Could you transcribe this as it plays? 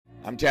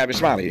I'm Tavis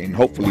Smiley, and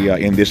hopefully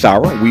in this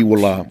hour we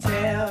will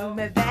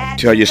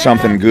tell you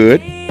something good.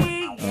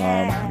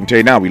 I can tell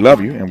you now we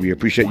love you, and we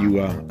appreciate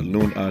you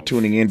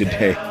tuning in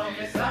today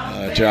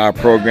to our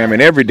program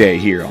and every day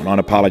here on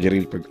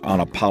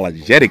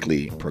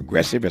Unapologetically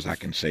Progressive, as I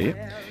can say it,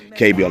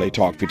 KBLA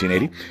Talk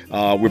 1580.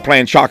 We're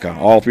playing Chaka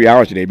all 3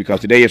 hours today because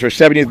today is her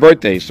 70th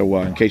birthday,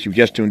 so in case you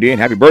just tuned in,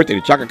 happy birthday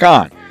to Chaka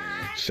Khan,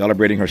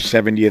 celebrating her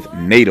 70th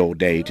natal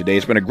day today.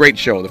 It's been a great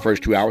show the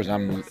first 2 hours.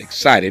 I'm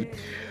excited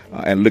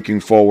and looking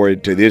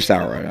forward to this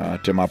hour.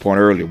 To my point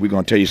earlier, we're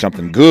going to tell you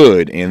something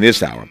good in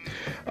this hour.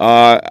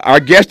 Our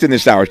guest in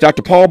this hour is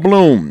Dr. Paul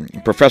Bloom,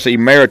 Professor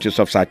Emeritus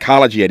of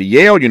Psychology at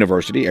Yale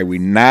University, a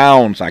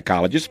renowned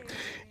psychologist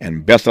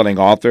and best-selling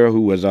author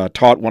who has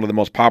taught one of the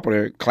most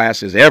popular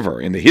classes ever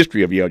in the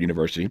history of Yale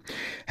University,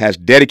 has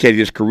dedicated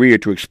his career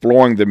to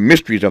exploring the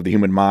mysteries of the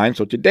human mind.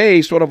 So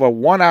today, sort of a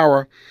 1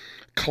 hour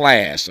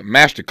class, a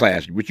master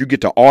class, which you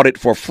get to audit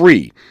for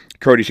free,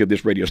 courtesy of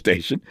this radio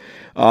station,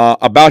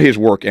 about his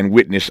work and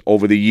witness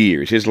over the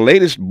years. His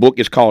latest book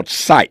is called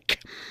Psych,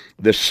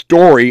 The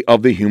Story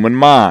of the Human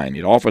Mind.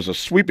 It offers a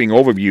sweeping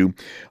overview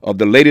of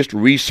the latest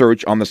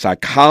research on the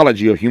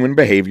psychology of human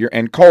behavior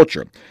and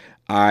culture.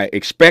 I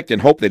expect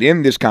and hope that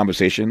in this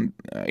conversation,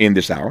 in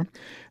this hour,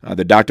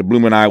 that Dr.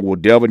 Bloom and I will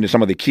delve into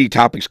some of the key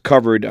topics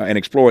covered and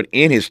explored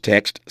in his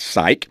text,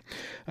 Psych,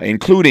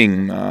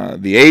 including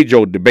the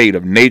age-old debate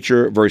of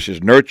nature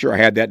versus nurture. I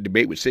had that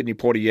debate with Sidney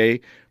Poitier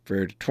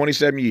for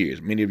 27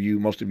 years.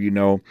 Most of you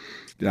know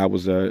that I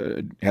was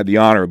had the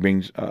honor of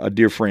being a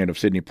dear friend of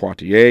Sidney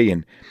Poitier,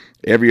 and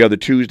every other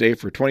Tuesday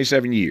for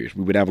 27 years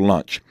we would have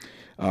lunch.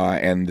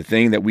 And the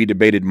thing that we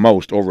debated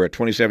most over a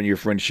 27-year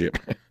friendship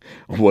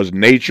was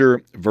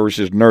nature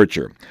versus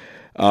nurture.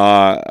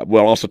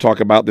 We'll also talk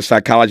about the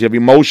psychology of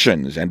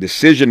emotions and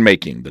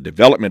decision-making, the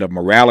development of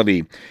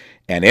morality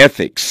and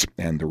ethics,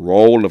 and the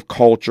role of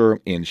culture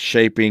in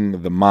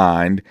shaping the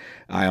mind.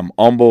 I am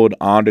humbled,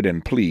 honored,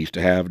 and pleased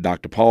to have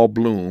Dr. Paul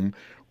Bloom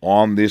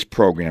on this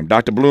program.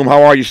 Dr. Bloom,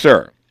 how are you,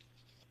 sir?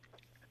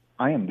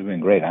 I am doing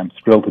great. I'm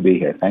thrilled to be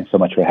here. Thanks so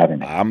much for having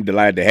me. I'm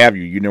delighted to have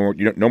you.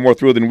 You're no more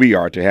thrilled than we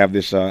are to have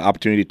this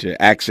opportunity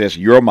to access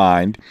your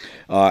mind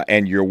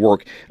and your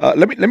work.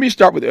 Let me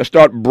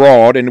start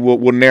broad, and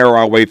we'll narrow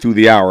our way through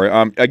the hour.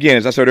 Again,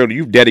 as I said earlier,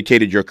 you've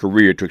dedicated your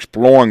career to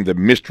exploring the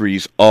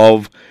mysteries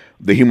of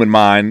the human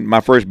mind. My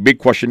first big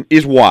question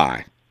is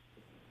why?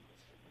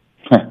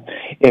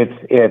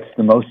 It's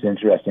the most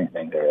interesting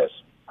thing there is.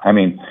 I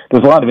mean,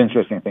 there's a lot of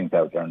interesting things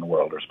out there in the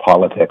world. There's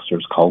politics,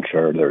 there's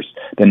culture, there's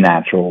the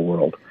natural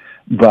world.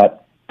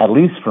 But at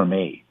least for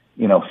me,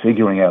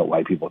 figuring out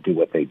why people do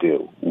what they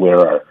do,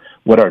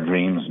 what our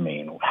dreams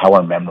mean, how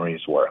our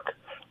memories work,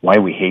 why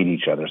we hate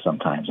each other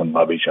sometimes and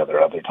love each other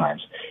other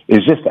times, is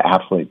just the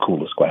absolutely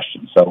coolest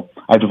question. So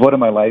I've devoted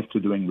my life to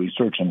doing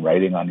research and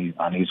writing on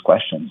these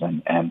questions,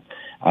 and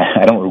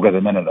I don't regret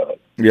a minute of it.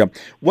 Yeah.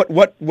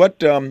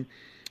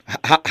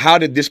 How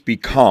did this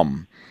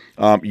become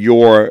I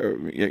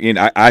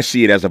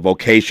see it as a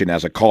vocation,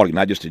 as a calling,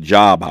 not just a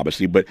job,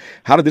 obviously, but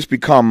how did this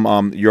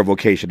become your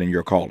vocation and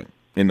your calling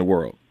in the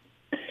world?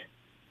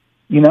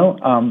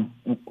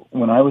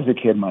 When I was a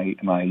kid,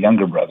 my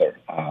younger brother,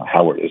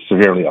 Howard, is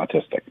severely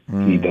autistic.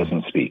 He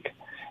doesn't speak.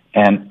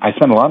 And I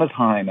spent a lot of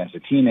time as a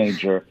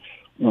teenager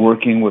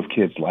working with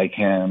kids like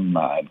him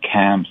at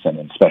camps and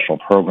in special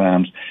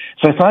programs.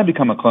 So I thought I'd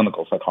become a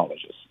clinical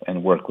psychologist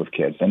and work with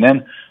kids. And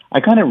then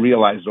I kind of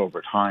realized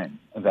over time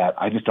that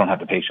I just don't have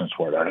the patience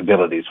for it or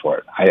abilities for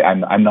it.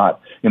 I'm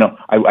not,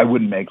 I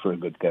wouldn't make for a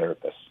good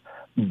therapist.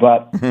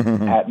 But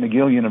at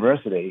McGill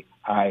University,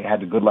 I had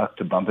the good luck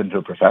to bump into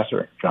a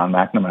professor, John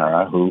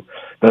McNamara, who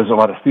does a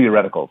lot of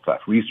theoretical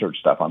stuff, research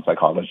stuff on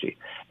psychology.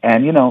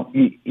 And,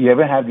 you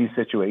ever have these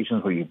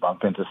situations where you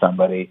bump into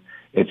somebody,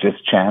 it's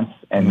just chance,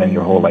 and then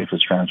your whole life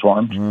is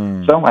transformed?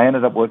 So I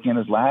ended up working in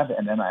his lab,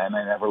 and then I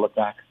never looked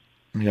back.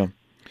 Yeah.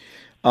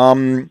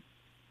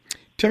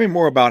 Tell me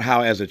more about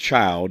how, as a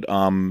child,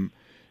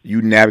 you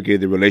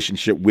navigated the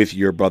relationship with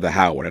your brother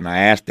Howard. And I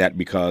asked that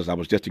because I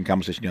was just in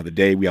conversation the other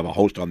day. We have a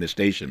host on this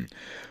station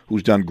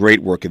who's done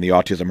great work in the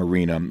autism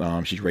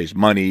arena. She's raised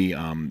money.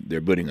 They're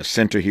building a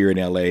center here in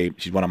L.A.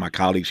 She's one of my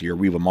colleagues here.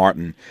 Reva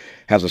Martin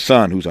has a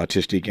son who's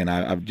autistic, and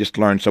I've just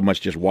learned so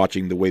much just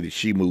watching the way that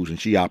she moves and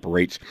she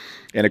operates.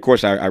 And, of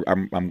course,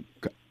 I'm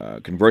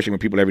conversing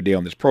with people every day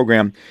on this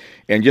program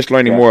and just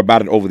learning more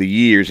about it over the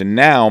years. And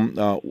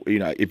now,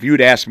 if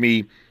you'd asked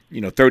me,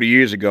 30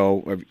 years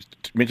ago,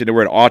 mentioned the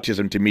word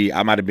autism to me,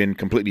 I might have been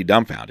completely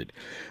dumbfounded.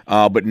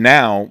 But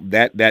now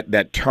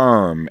that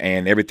term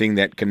and everything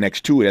that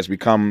connects to it has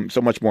become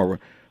so much more,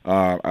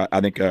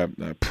 I think,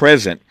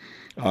 present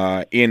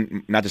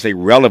in, not to say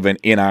relevant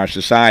in our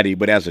society,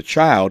 but as a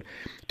child.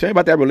 Tell me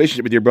about that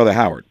relationship with your brother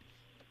Howard.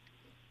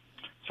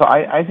 So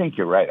I think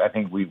you're right. I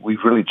think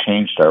we've really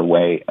changed our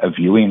way of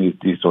viewing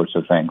these sorts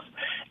of things.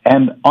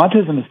 And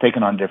autism has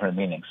taken on different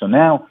meanings. So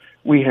now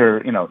we hear,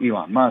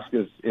 Elon Musk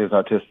is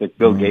autistic,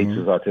 Bill Gates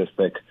is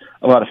autistic,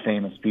 a lot of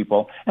famous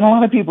people. And a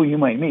lot of people you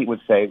might meet would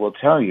say, will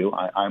tell you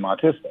I'm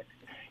autistic.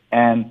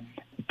 And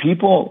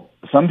people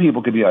some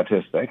people could be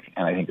autistic,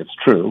 and I think it's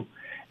true,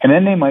 and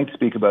then they might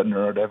speak about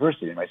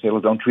neurodiversity. They might say,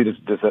 well, don't treat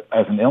this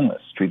as an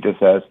illness. Treat this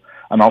as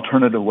an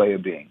alternative way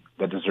of being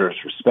that deserves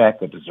respect,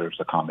 that deserves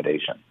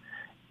accommodation.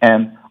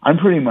 And I'm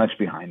pretty much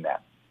behind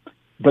that.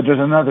 But there's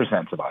another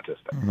sense of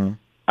autistic,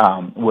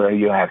 where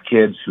you have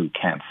kids who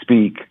can't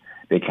speak,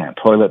 they can't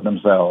toilet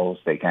themselves,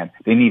 they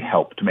need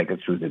help to make it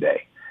through the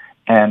day.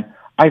 And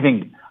I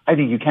think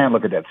you can't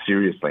look at that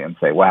seriously and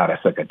say, wow,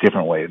 that's like a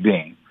different way of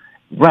being.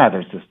 Rather,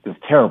 it's this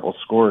terrible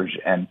scourge.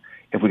 And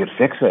if we could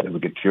fix it, if we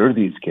could cure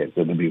these kids,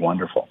 it would be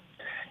wonderful.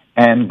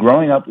 And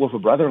growing up with a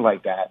brother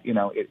like that,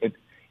 it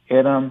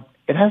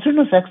has certain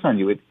effects on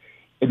you.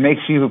 It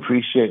makes you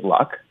appreciate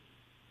luck.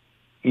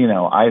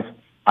 I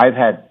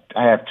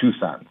have two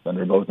sons, and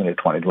they're both in their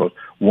 20s, both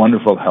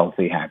wonderful,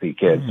 healthy, happy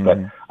kids. But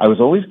I was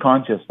always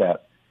conscious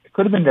that it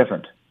could have been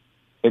different.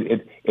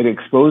 It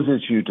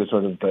exposes you to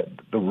sort of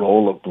the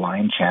role of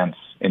blind chance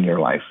in your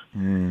life,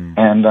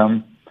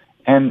 and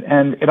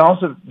it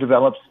also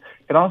develops.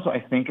 It also, I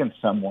think, in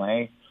some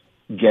way,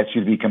 gets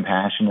you to be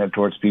compassionate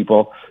towards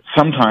people.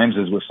 Sometimes,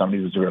 as with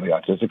somebody who's really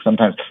autistic,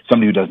 sometimes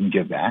somebody who doesn't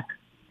give back,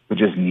 who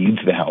just needs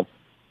the help,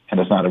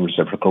 and it's not a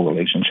reciprocal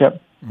relationship.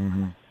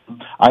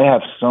 I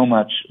have so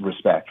much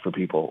respect for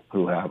people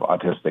who have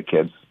autistic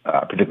kids,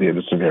 particularly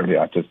the severely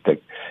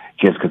autistic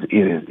kids, because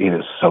it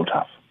is so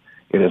tough.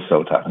 It is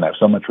so tough, and I have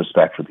so much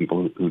respect for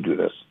people who do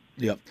this.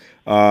 Yep.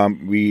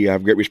 We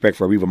have great respect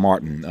for Reva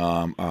Martin.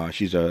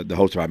 She's the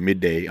host of our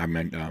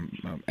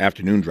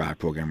afternoon drive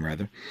program,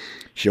 rather.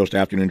 She hosts the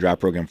afternoon drive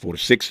program 4 to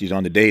 6. She's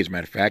on today, as a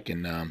matter of fact,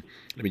 and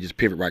let me just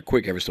pivot right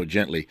quick, ever so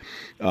gently.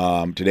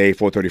 Today,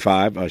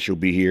 4:35, she'll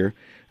be here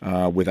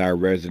with our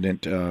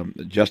resident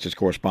justice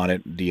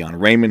correspondent, Dion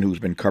Raymond, who's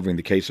been covering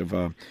the case of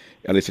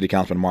LA City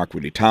Councilman Mark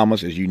Ridley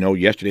Thomas. As you know,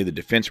 yesterday the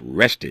defense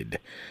rested.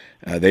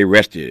 They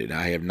rested.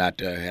 I have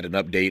not had an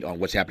update on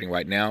what's happening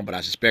right now, but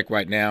I suspect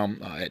right now,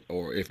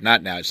 or if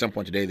not now, at some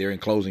point today, they're in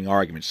closing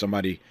arguments.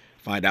 Somebody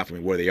find out for me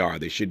where they are.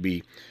 They should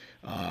be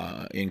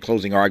in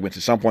closing arguments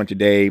at some point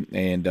today,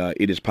 and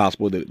it is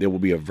possible that there will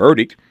be a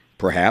verdict,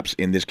 perhaps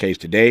in this case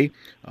today,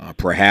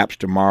 perhaps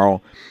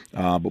tomorrow.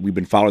 But we've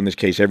been following this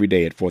case every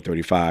day at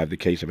 4:35, the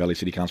case of LA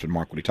City Councilman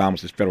Mark Ridley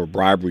Thomas, this federal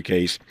bribery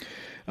case.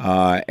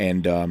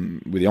 And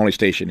we're the only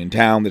station in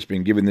town that's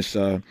been giving this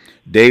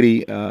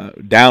daily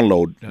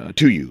download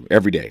to you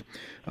every day.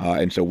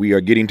 And so we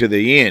are getting to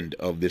the end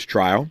of this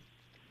trial.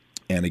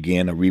 And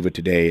again, Reva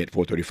today at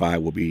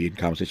 4:35 will be in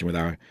conversation with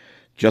our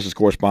justice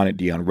correspondent,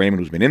 Dion Raymond,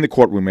 who's been in the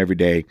courtroom every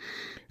day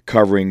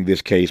covering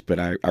this case. But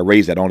I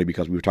raised that only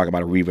because we were talking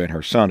about Reva and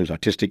her son, who's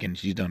autistic, and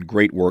she's done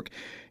great work,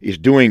 is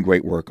doing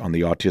great work on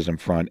the autism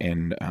front.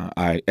 And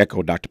I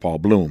echo Dr. Paul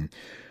Bloom.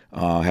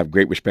 Have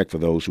great respect for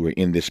those who are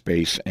in this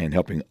space and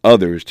helping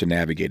others to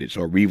navigate it.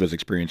 So Reva's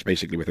experience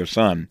basically with her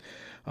son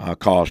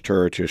caused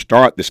her to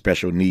start the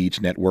Special Needs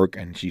Network,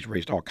 and she's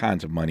raised all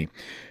kinds of money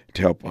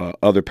to help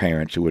other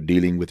parents who are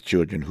dealing with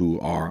children who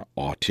are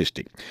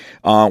autistic.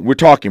 We're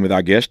talking with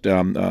our guest,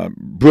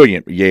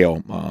 brilliant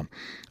Yale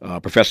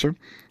professor,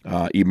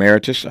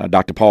 emeritus,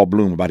 Dr. Paul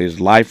Bloom, about his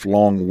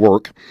lifelong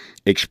work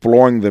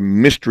exploring the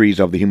mysteries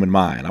of the human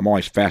mind. I'm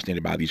always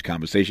fascinated by these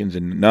conversations,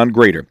 and none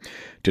greater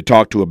to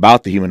talk to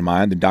about the human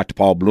mind than Dr.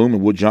 Paul Bloom,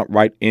 and we'll jump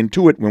right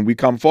into it when we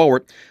come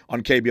forward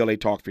on KBLA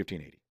Talk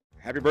 1580.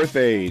 Happy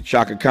birthday,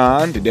 Chaka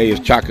Khan. Today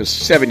is Chaka's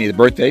 70th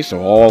birthday,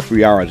 so all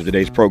 3 hours of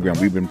today's program,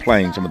 we've been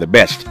playing some of the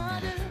best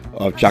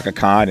of Chaka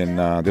Khan,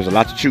 and there's a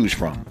lot to choose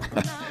from.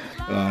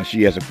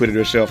 She has acquitted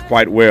herself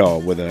quite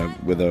well with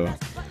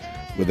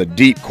a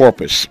deep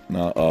corpus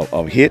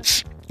of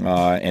hits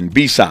and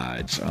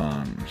B-sides.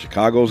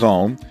 Chicago's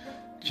own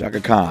Chaka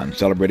Khan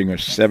celebrating her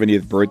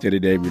 70th birthday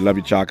today. We love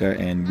you, Chaka,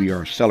 and we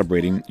are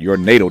celebrating your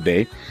natal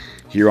day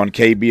here on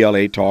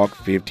KBLA Talk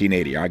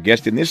 1580. Our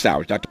guest in this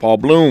hour is Dr. Paul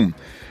Bloom,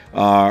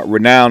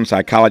 renowned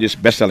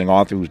psychologist, bestselling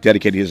author who's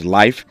dedicated his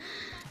life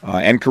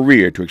and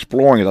career to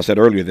exploring, as I said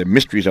earlier, the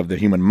mysteries of the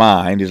human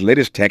mind. His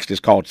latest text is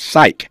called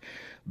Psych,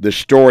 the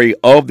story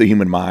of the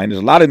human mind.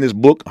 There's a lot in this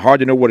book. Hard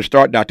to know where to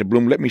start, Dr.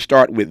 Bloom. Let me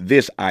start with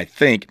this, I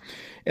think,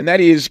 and that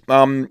is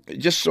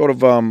just sort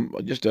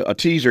of just a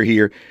teaser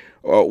here.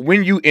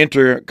 When you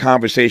enter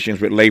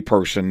conversations with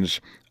laypersons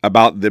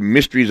about the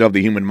mysteries of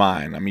the human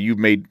mind, I mean, you've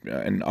made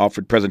and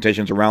offered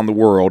presentations around the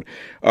world.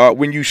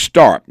 When you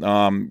start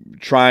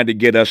trying to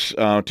get us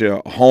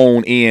to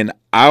hone in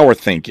our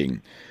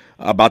thinking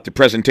about the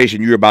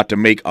presentation you're about to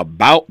make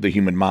about the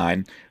human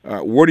mind,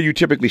 where do you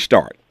typically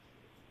start?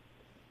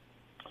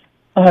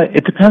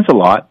 It depends a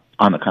lot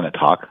on the kind of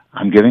talk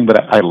I'm giving,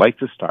 but I like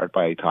to start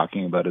by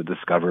talking about a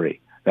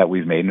discovery that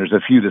we've made, and there's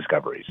a few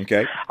discoveries.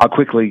 Okay, I'll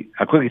quickly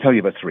tell you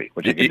about three.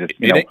 Which it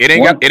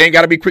ain't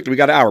got to be quickly. We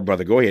got an hour,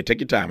 brother. Go ahead, take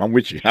your time. I'm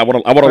with you. I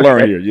want to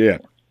learn here. Yeah.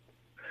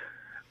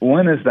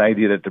 One is the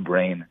idea that the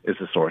brain is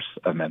the source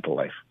of mental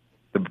life.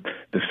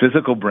 The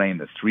physical brain,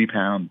 this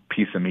 3-pound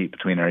piece of meat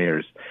between our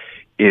ears,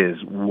 is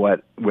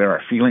where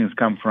our feelings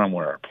come from,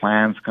 where our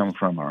plans come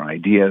from, our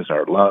ideas,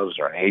 our loves,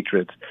 our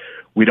hatreds.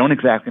 We don't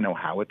exactly know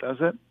how it does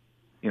it,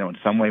 In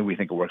some way we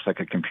think it works like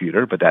a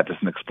computer, but that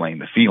doesn't explain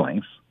the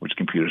feelings, which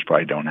computers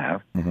probably don't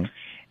have. Mm-hmm.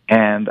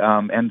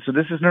 And so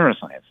this is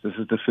neuroscience. This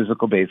is the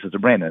physical basis of the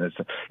brain, and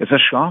it's a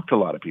shock to a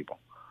lot of people.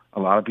 A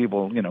lot of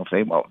people,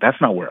 say, well,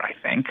 that's not where I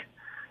think.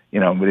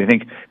 But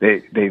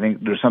they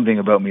think there's something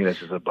about me that's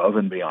just above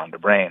and beyond the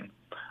brain.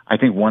 I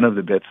think one of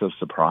the bits of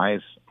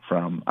surprise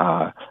from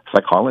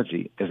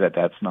psychology is that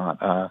that's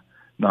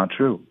not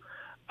true.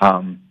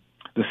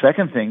 The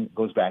second thing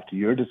goes back to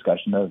your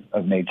discussion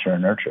of nature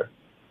and nurture,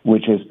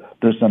 which is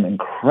there's some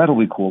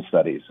incredibly cool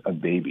studies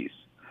of babies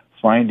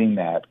finding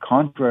that,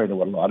 contrary to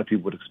what a lot of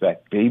people would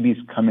expect, babies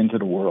come into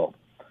the world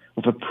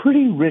with a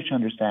pretty rich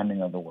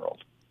understanding of the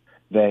world.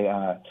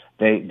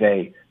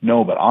 They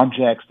know about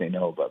objects, they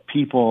know about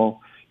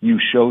people. You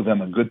show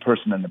them a good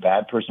person and a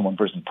bad person, one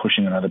person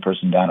pushing another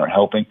person down or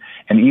helping,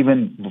 and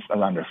even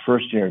around their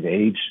first year of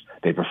age,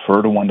 they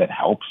prefer the one that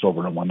helps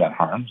over the one that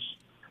harms.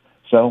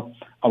 So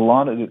a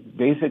lot of the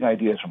basic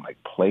ideas from like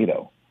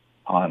Plato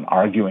on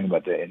arguing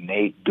about the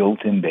innate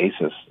built-in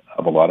basis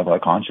of a lot of our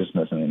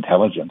consciousness and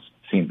intelligence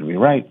seem to be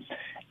right.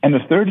 And the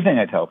third thing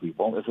I tell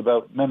people is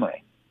about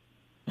memory.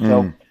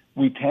 So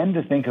we tend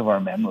to think of our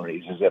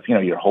memories as if,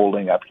 you're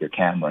holding up your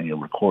camera and you're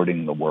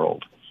recording the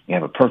world. You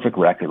have a perfect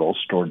record all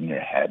stored in your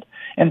head.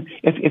 And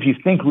if you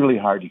think really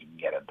hard, you can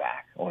get it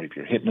back. Or if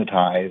you're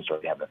hypnotized or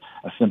you have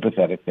a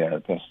sympathetic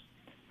therapist.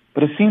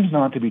 But it seems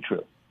not to be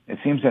true. It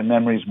seems that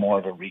memory is more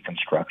of a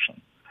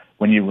reconstruction.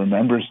 When you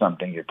remember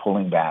something, you're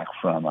pulling back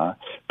from,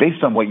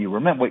 based on what you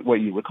remember, what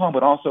you recall,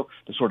 but also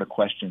the sort of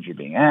questions you're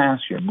being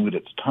asked, your mood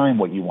at the time,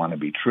 what you want to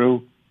be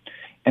true.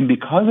 And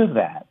because of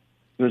that,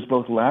 there's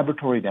both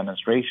laboratory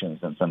demonstrations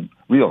and some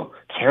real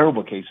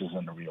terrible cases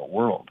in the real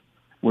world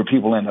where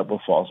people end up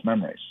with false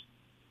memories.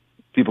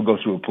 People go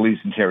through a police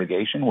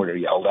interrogation where they're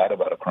yelled at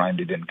about a crime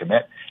they didn't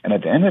commit, and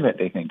at the end of it,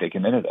 they think they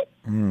committed it.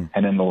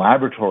 And in the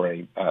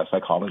laboratory,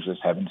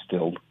 psychologists have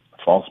instilled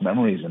false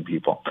memories in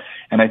people.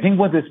 And I think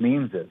what this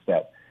means is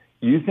that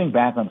you think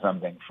back on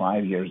something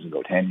 5 years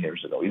ago, 10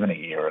 years ago, even a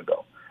year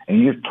ago,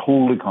 and you're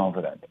totally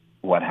confident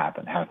what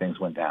happened, how things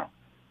went down.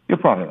 You're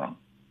probably wrong.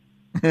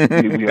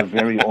 we are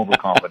very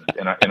overconfident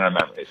in our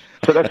memories.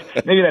 So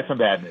maybe that's some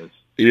bad news.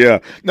 Yeah,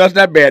 no, it's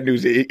not bad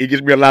news. It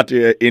gives me a lot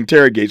to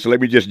interrogate. So let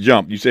me just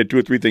jump. You said 2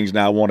 or 3 things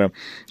now I want to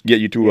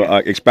get you to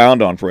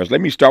expound on for us. Let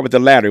me start with the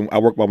latter, and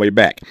I'll work my way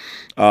back.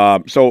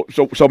 So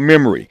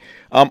memory.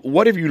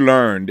 What have you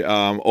learned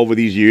over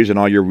these years in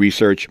all your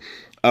research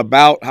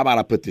about, how about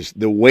I put this,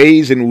 the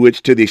ways in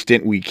which, to the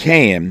extent we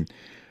can,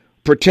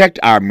 protect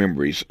our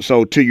memories?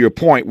 So to your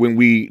point, when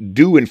we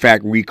do in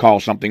fact recall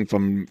something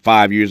from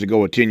 5 years ago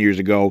or 10 years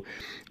ago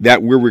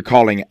that we're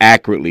recalling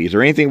accurately, is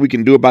there anything we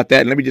can do about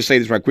that? And let me just say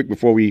this right quick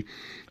before you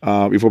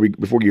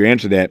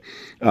answer that.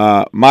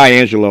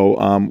 Maya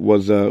Angelou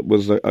was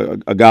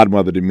a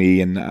godmother to me,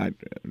 and I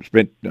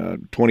spent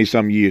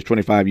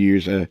 25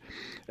 years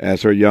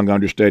as her young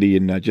understudy,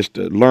 and just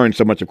learned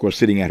so much, of course,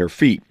 sitting at her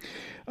feet.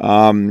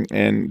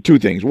 And 2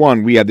 things.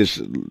 One, we had this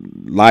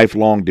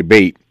lifelong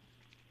debate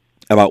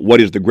about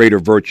what is the greater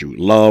virtue,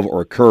 love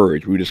or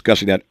courage. We were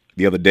discussing that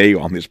the other day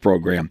on this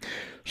program.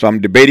 So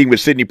I'm debating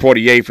with Sidney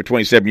Poitier for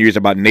 27 years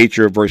about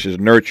nature versus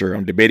nurture.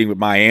 I'm debating with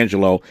Maya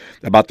Angelou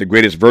about the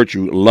greatest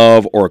virtue,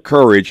 love or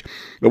courage.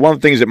 But one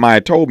of the things that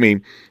Maya told me,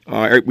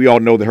 we all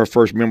know that her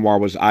first memoir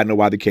was I Know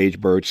Why the Caged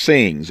Bird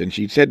Sings. And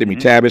she said to me,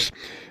 Tavis,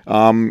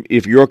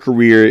 if your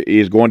career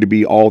is going to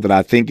be all that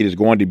I think it is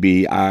going to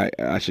be,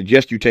 I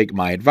suggest you take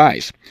my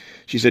advice.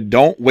 She said,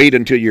 don't wait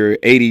until you're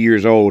 80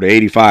 years old or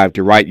 85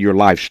 to write your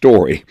life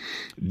story.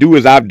 Do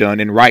as I've done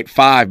and write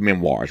 5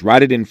 memoirs.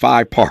 Write it in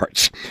 5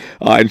 parts.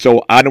 And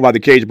so I Know Why the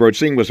Caged Bird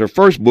Sing was her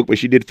first book, but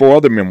she did 4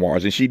 other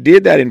memoirs. And she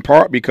did that in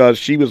part because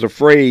she was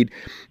afraid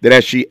that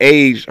as she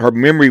aged, her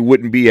memory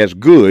wouldn't be as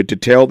good to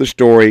tell the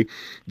story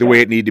the way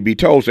it needed to be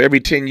told. So every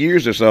 10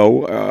 years or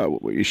so,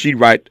 she'd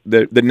write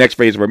the next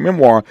phase of her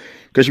memoir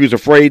because she was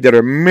afraid that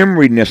her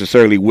memory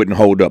necessarily wouldn't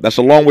hold up. That's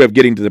a long way of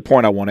getting to the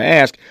point I want to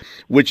ask,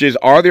 which is,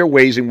 are there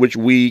ways in which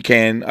we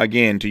can,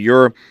 again, to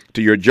your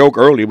joke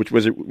earlier, which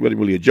wasn't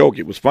really a joke,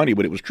 it was funny,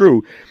 but it was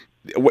true,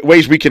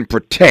 ways we can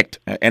protect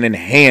and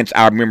enhance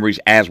our memories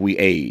as we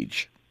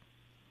age?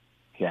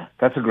 Yeah,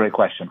 that's a great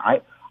question.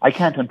 I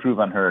can't improve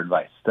on her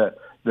advice.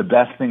 The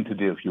best thing to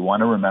do if you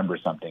want to remember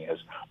something is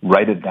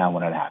write it down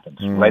when it happens.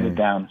 Write it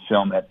down,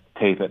 film it,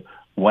 tape it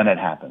when it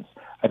happens.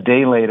 A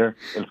day later,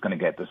 it's going to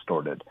get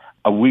distorted.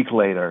 A week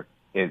later,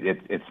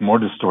 it's more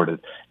distorted.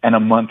 And a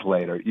month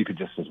later, you could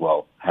just as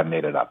well have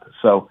made it up.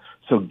 So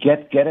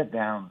get it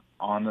down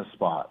on the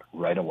spot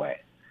right away.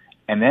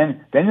 And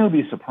then you'll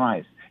be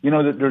surprised.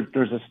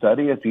 There's a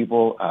study of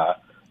people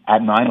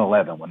at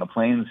 9/11, when the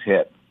planes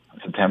hit on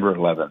September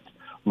 11th.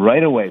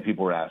 Right away,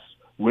 people were asked,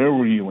 where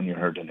were you when you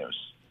heard the news?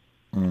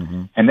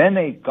 Mm-hmm. And then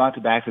they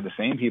got back to the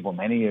same people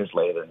many years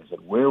later and said,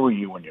 where were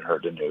you when you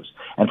heard the news?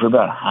 And for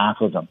about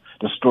half of them,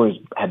 the stories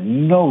had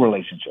no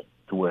relationship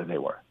to where they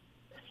were.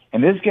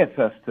 And this gets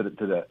us to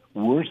the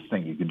worst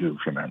thing you could do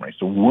for your memories.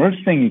 The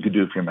worst thing you could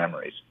do for your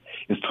memories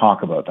is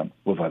talk about them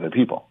with other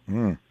people.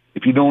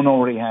 If you don't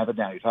already have it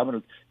down, you're talking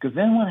about, because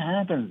then what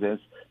happens is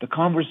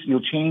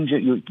you'll change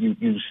it,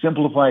 you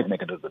simplify it,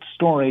 make it a good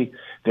story.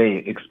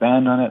 They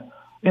expand on it.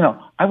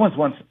 I was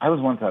once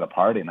at a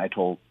party and I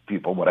told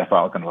people what I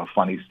thought kind of a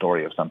funny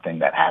story of something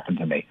that happened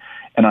to me.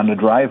 And on the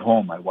drive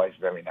home, my wife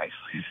very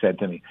nicely said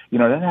to me,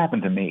 that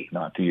happened to me,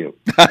 not to you.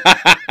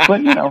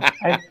 But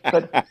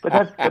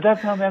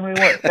that's how memory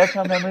works. That's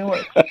how memory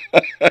works.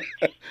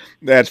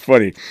 That's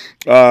funny.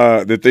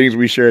 The things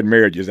we share in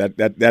marriages.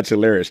 That's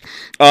hilarious.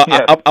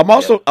 Yes. I'm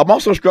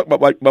also struck by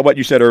what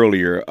you said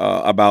earlier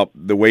about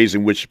the ways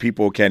in which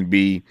people can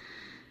be,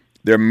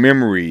 their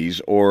memories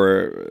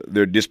or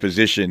their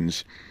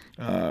dispositions,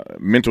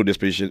 mental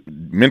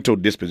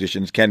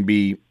dispositions can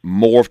be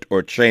morphed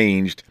or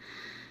changed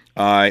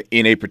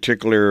in a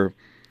particular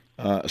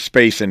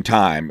space and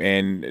time.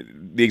 And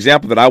the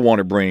example that I want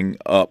to bring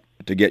up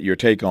to get your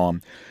take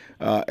on,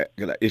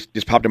 it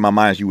just popped in my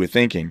mind as you were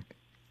thinking.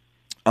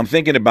 I'm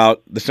thinking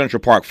about the Central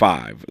Park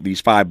Five,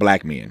 these 5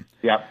 black men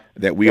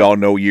that we all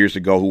know years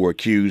ago who were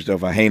accused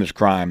of a heinous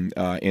crime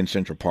in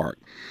Central Park.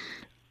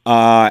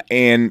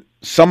 And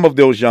some of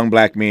those young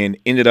black men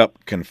ended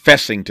up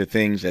confessing to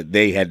things that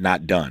they had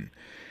not done.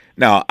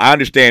 Now, I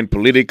understand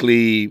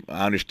politically,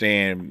 I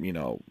understand,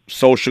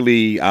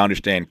 socially, I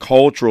understand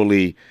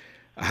culturally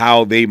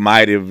how they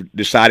might have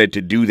decided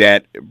to do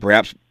that,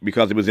 perhaps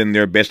because it was in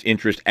their best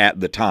interest at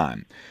the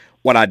time.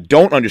 What I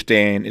don't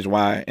understand is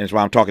why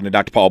I'm talking to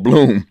Dr. Paul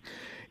Bloom,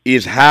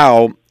 is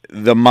how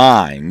the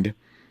mind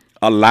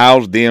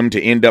allows them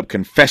to end up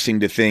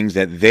confessing to things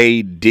that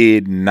they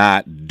did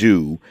not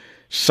do.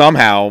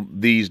 Somehow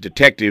these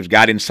detectives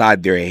got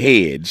inside their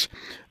heads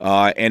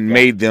and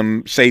made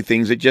them say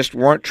things that just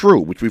weren't true,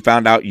 which we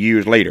found out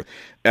years later.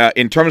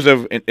 In terms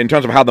of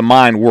how the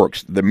mind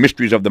works, the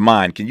mysteries of the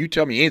mind, can you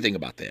tell me anything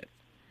about that?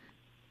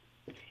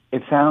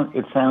 It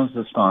sounds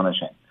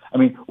astonishing. I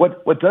mean,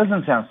 what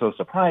doesn't sound so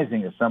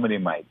surprising is somebody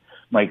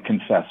might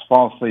confess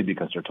falsely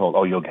because they're told,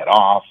 "Oh, you'll get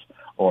off,"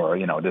 or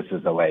this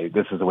is the way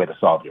to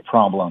solve your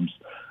problems.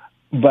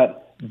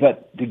 But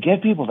to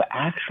get people to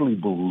actually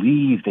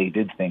believe they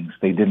did things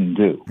they didn't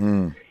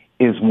do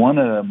is one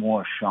of the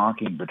more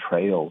shocking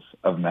betrayals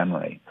of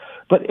memory.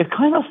 But it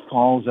kind of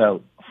falls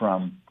out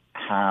from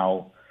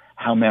how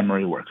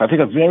memory works. I'll take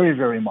a very,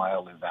 very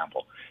mild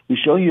example. We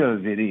show you a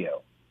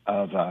video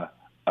of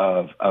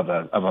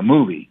a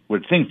movie where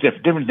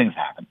different things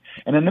happen,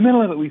 and in the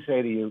middle of it, we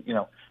say to you,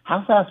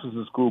 how fast was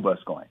the school bus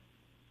going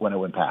when it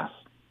went past?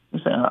 You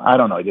say, I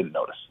don't know, I didn't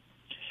notice.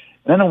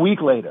 Then a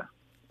week later,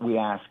 we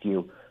ask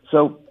you,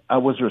 so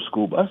was there a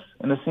school bus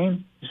in the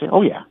scene? You say,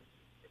 oh yeah,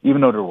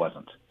 even though there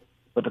wasn't.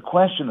 But the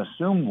question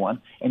assumed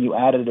one, and you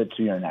added it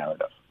to your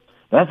narrative.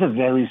 That's a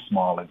very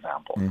small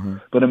example. Mm-hmm.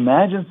 But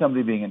imagine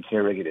somebody being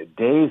interrogated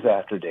days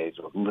after days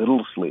with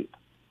little sleep,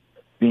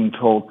 being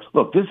told,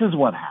 look, this is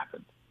what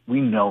happened.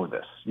 We know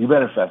this. You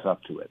better fess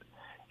up to it.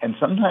 And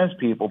sometimes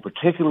people,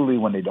 particularly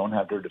when they don't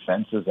have their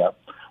defenses up,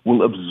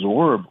 will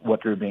absorb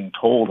what they're being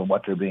told and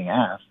what they're being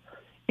asked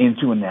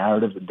into a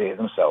narrative that they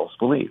themselves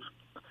believe.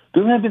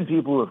 There have been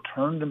people who have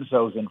turned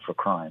themselves in for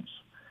crimes.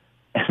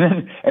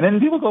 And then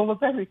people go, look,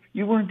 Patrick,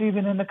 you weren't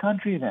even in the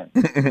country then.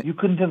 You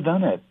couldn't have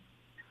done it.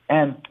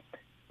 And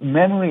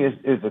memory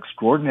is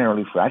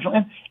extraordinarily fragile.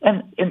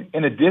 And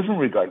in a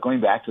different regard,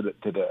 going back to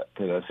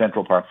the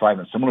Central Park Five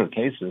and similar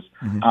cases,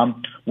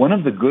 one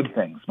of the good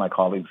things my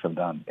colleagues have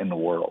done in the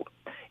world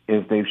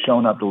is they've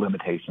shown up the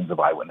limitations of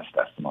eyewitness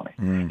testimony.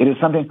 It is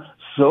something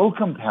so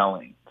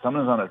compelling.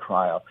 Someone's on a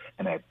trial,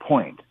 and I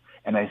point,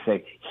 and I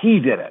say, he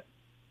did it.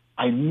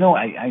 I know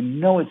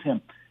it's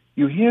him.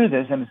 You hear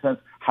this, and it says,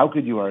 how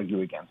could you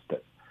argue against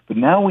it? But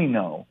now we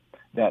know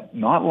that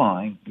not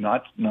lying,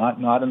 not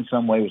in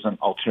some way with an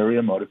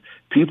ulterior motive,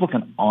 people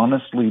can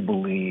honestly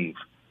believe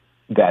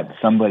that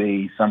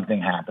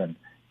something happened,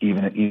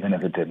 even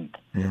if it didn't.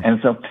 Yeah.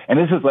 And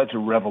this has led to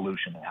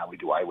revolution in how we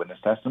do eyewitness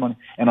testimony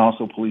and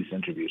also police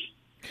interviews.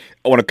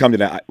 I want to come to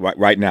that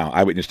right now,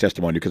 eyewitness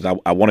testimony, because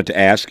I wanted to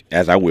ask,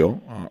 as I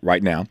will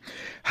right now,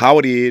 how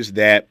it is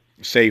that,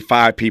 say,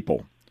 5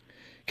 people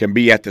can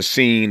be at the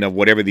scene of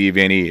whatever the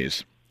event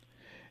is.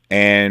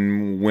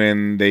 And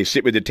when they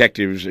sit with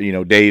detectives,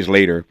 days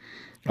later,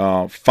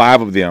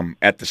 5 of them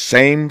at the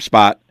same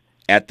spot,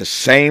 at the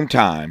same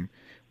time,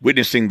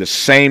 witnessing the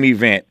same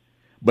event,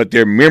 but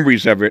their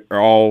memories of it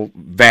are all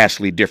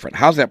vastly different.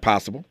 How's that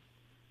possible?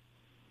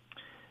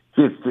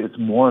 It's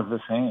more of the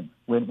same.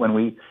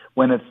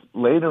 When it's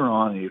later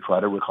on and you try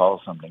to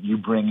recall something, you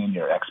bring in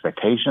your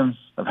expectations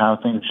of how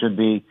things should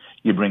be.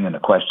 You bring in the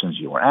questions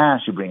you were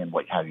asked. You bring in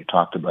how you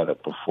talked about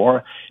it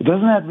before. It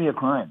doesn't have to be a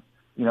crime.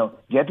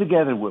 Get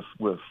together with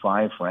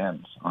 5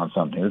 friends on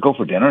something, or go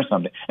for dinner or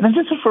something, and then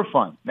just for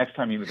fun. Next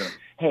time you're going to,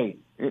 hey,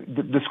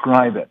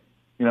 describe it.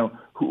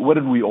 What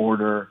did we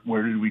order?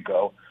 Where did we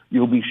go?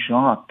 You'll be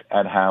shocked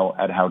at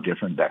how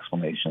different the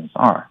explanations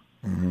are.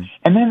 Mm-hmm.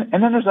 And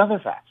then there's other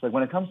facts. Like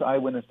when it comes to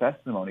eyewitness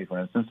testimony, for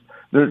instance,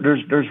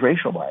 there's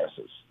racial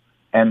biases,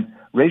 and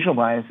racial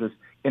biases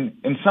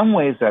in some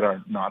ways that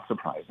are not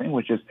surprising,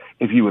 which is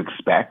if you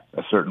expect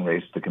a certain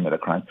race to commit a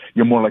crime,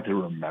 you're more likely to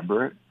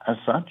remember it as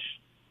such.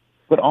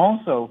 but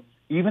also,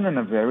 even in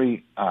a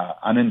very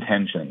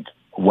unintentioned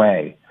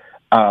way,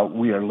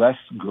 we are less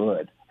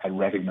good at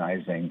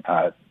recognizing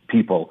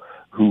people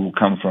who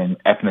come from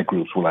ethnic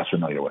groups we're less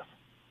familiar with.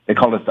 They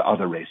call this the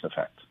other race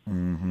effect.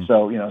 Mm-hmm.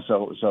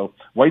 So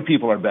white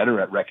people are better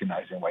at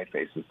recognizing white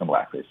faces than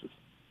black faces.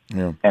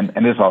 Yeah.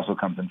 And this also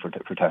comes in for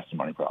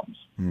testimony problems.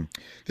 Mm.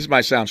 This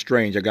might sound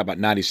strange. I got about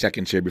 90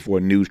 seconds here before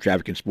news,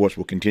 traffic, and sports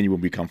will continue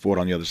when we come forward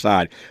on the other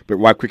side. But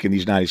right quick in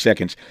these 90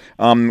 seconds,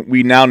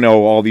 we now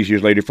know all these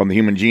years later from the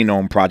Human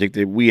Genome Project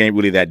that we ain't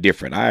really that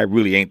different. I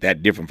really ain't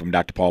that different from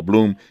Dr. Paul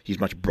Bloom. He's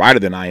much brighter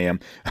than I am.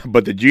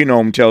 But the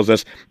genome tells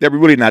us that we're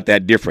really not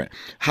that different.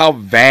 How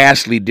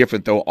vastly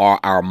different, though, are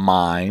our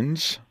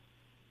minds?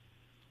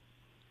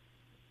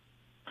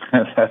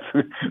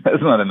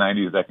 That's not a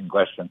 90-second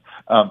question.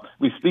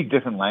 We speak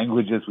different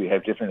languages. We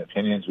have different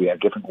opinions. We have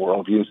different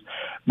worldviews.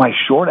 My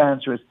short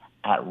answer is,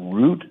 at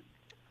root,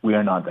 we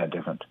are not that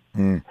different.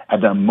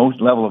 At the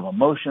most level of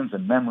emotions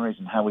and memories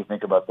and how we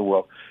think about the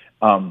world,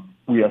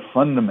 we are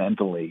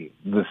fundamentally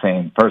the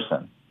same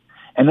person.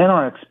 And then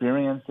our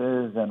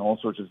experiences and all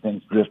sorts of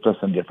things drift us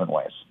in different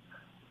ways.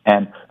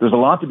 And there's a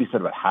lot to be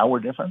said about how we're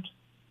different.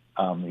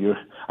 I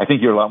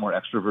think you're a lot more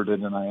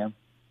extroverted than I am.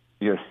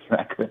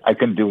 I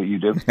couldn't do what you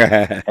do,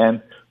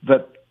 and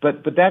but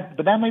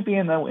that might be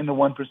in the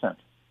 1%,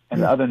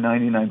 and the other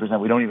 99%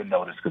 we don't even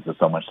notice because it's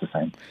so much the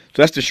same.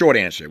 So that's the short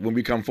answer. When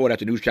we come forward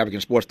after news, traffic,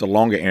 and sports, the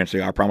longer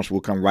answer, I promise we'll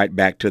come right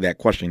back to that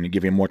question and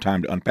give him more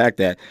time to unpack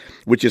that,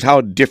 which is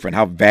how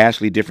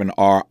vastly different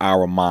are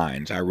our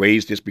minds. I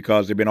raised this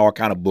because there've been all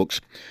kind of books.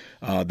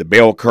 The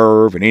Bell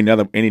Curve and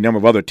any number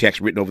of other texts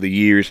written over the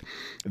years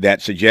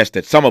that suggest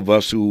that some of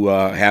us who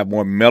have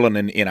more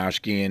melanin in our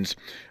skins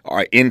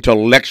are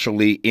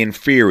intellectually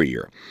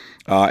inferior.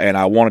 And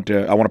I want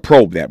to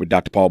probe that with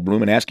Dr. Paul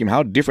Bloom and ask him,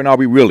 how different are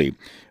we really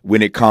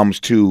when it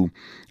comes to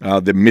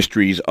the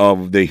mysteries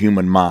of the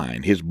human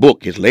mind? His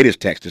book, his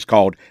latest text, is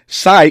called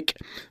Psych,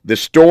 The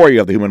Story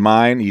of the Human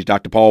Mind. He's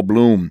Dr. Paul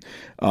Bloom,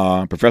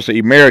 Professor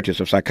Emeritus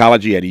of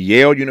Psychology at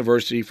Yale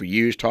University, for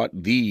years taught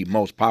the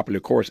most popular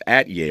course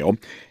at Yale.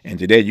 And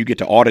today you get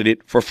to audit it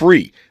for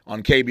free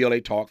on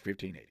KBLA Talk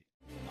 1580.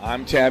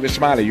 I'm Tavis,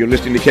 Smiley. You're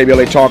listening to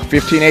KBLA Talk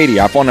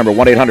 1580. Our phone number,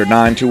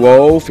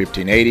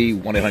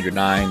 1-800-920-1580,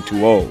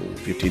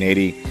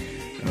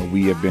 1-800-920-1580.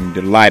 We have been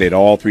delighted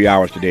all 3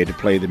 hours today to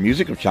play the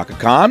music of Chaka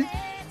Khan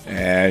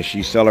as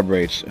she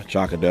celebrates,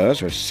 Chaka does,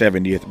 her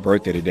 70th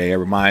birthday today. It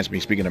reminds me,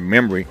 speaking of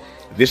memory,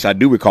 this I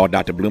do recall,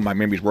 Dr. Bloom. My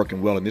memory's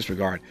working well in this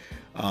regard.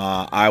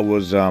 I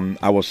was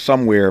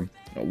somewhere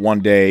one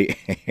day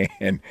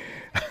and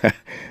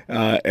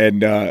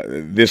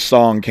this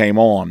song came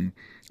on.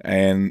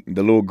 And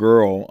the little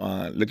girl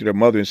looked at her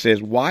mother and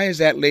says, "Why is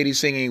that lady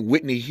singing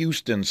Whitney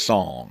Houston's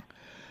song?"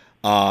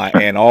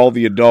 And all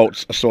the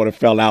adults sort of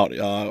fell out.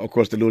 Of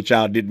course, the little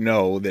child didn't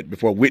know that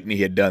before Whitney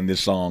had done this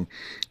song,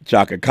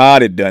 Chaka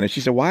Khan had done it. She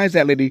said, "Why is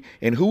that lady,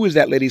 and who is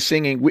that lady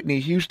singing Whitney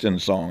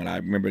Houston's song?" And I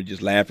remember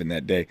just laughing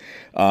that day.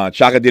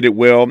 Chaka did it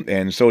well,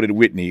 and so did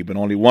Whitney, but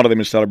only one of them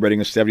is celebrating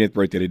her 70th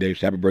birthday today.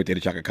 So happy birthday to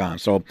Chaka Khan.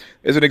 So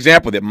there's an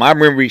example that my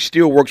memory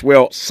still works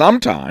well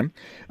sometime.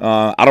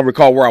 I don't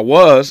recall where I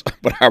was,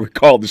 but I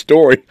recall the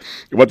story,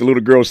 what the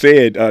little girl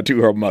said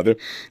to her mother.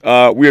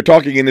 We are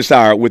talking in this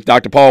hour with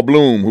Dr. Paul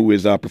Bloom, who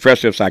is a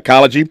professor of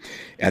psychology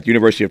at the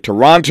University of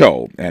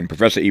Toronto and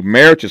professor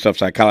emeritus of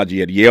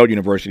psychology at Yale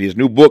University. His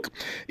new book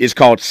is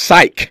called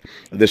Psych,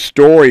 The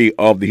Story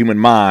of the Human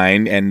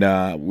Mind, and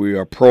we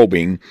are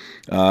probing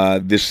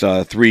this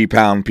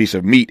 3-pound piece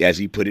of meat, as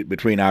he put it,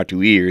 between our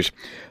two ears,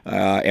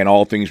 and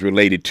all things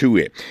related to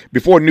it.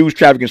 Before news,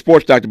 traffic, and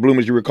sports, Dr. Bloom,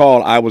 as you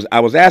recall, I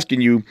was asking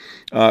you,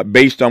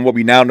 based on what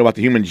we now know about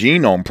the Human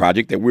Genome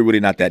Project, that we're really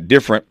not that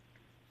different,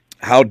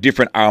 how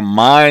different our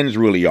minds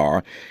really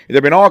are. There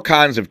have been all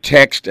kinds of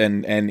texts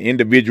and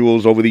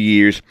individuals over the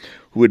years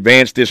who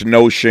advanced this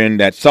notion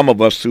that some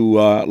of us who,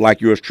 like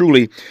yours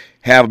truly,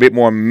 have a bit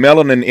more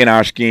melanin in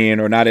our skin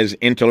or not as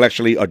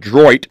intellectually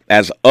adroit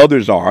as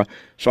others are.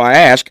 So I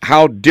ask,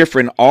 how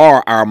different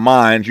are our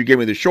minds? You gave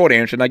me the short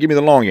answer, now give me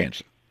the long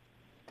answer.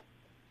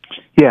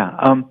 Yeah.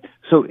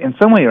 So in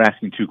some way, you're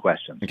asking two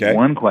questions. Okay.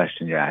 One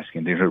question you're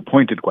asking, the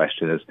pointed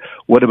question is,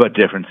 what about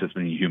differences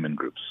between human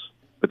groups,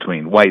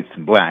 between whites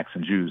and blacks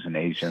and Jews and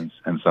Asians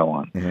and so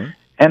on? Mm-hmm.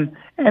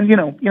 And you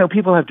know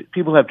people have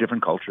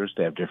different cultures,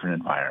 they have different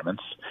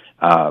environments,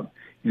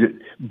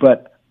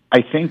 but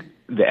I think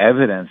the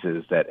evidence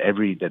is that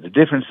the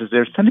differences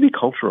there tend to be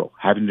cultural,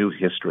 having to do with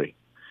history,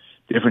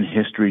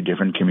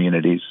 different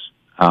communities.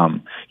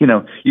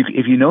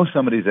 If you know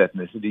somebody's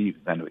ethnicity, you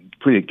can kind of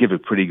give a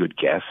pretty good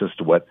guess as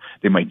to what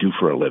they might do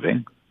for a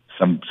living.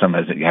 Some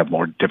have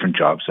more different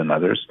jobs than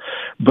others,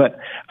 but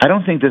I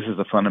don't think this is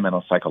a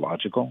fundamental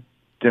psychological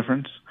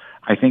difference.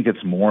 I think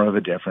it's more of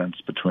a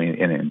difference between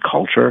in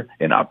culture,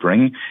 in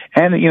upbringing,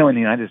 and in the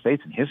United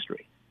States in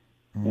history,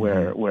 mm-hmm.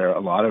 where a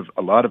lot of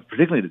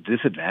particularly the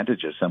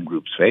disadvantages some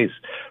groups face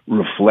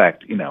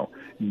reflect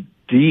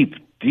deep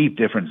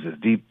differences,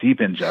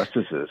 deep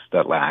injustices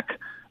that lack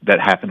that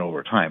happen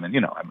over time. And,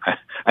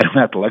 I don't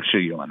have to lecture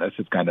you on this.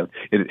 It's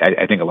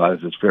I think a lot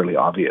of this is fairly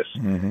obvious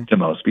to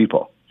most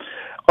people.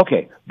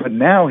 Okay, but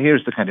now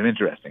here's the kind of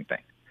interesting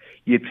thing.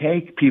 You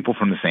take people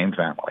from the same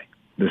family,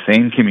 the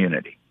same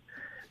community,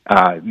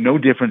 no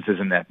differences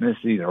in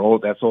ethnicity.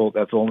 That's all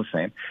the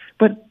same.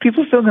 But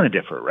people are still going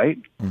to differ, right?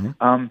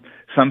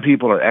 Some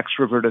people are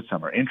extroverted,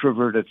 some are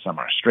introverted, some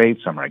are straight,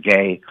 some are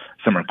gay,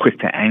 some are quick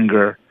to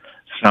anger,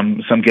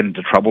 some get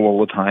into trouble all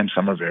the time,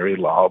 some are very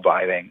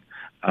law-abiding,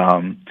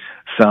 some,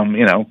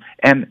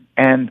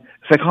 and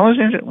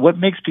psychology, what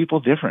makes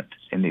people different?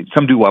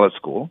 Some do well at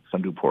school,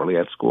 some do poorly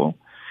at school.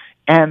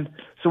 And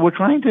so we're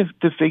trying to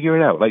figure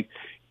it out. Like,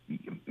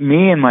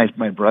 me and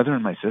my brother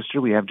and my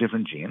sister, we have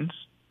different genes.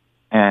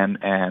 And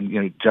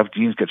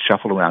genes get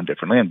shuffled around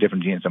differently. I have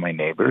different genes than my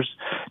neighbors.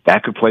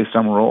 That could play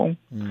some role.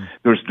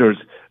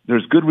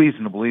 There's good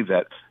reason to believe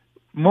that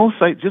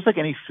just like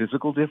any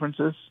physical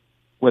differences,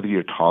 whether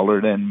you're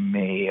taller than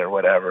me or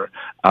whatever,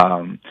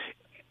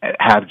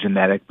 have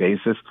genetic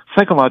basis.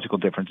 Psychological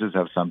differences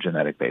have some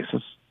genetic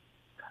basis.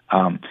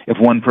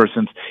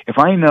 If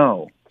I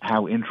know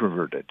how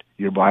introverted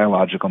your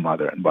biological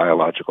mother and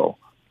biological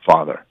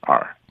father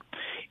are,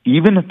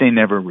 even if they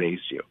never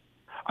raised you,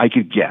 I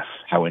could guess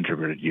how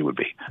introverted you would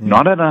be.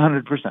 Not at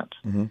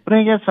 100%, but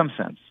I get some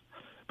sense.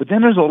 But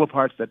then there's all the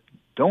parts that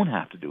don't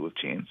have to do with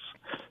genes.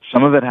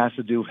 Some of it has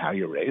to do with how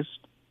you're raised,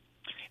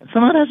 and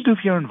some of it has to do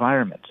with your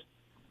environment.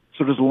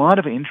 So there's a lot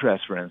of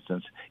interest, for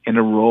instance, in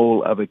the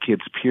role of a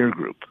kid's peer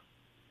group,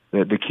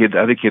 other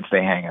kids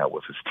they hang out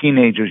with, as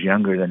teenagers,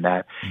 younger than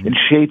that, in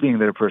shaping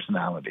their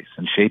personalities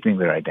and shaping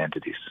their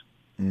identities.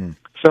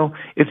 So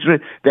it's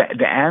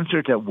the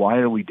answer to why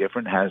are we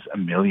different has a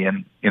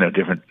million,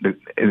 different.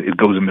 It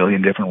goes a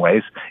million different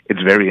ways.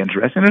 It's very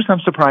interesting. There's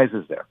some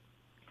surprises there.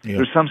 Yeah.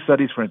 There's some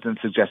studies, for instance,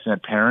 suggesting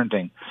that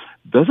parenting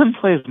doesn't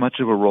play as much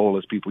of a role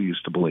as people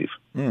used to believe.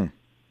 Give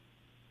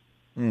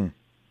me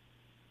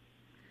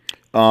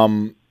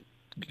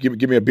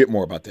a bit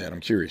more about that.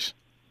 I'm curious.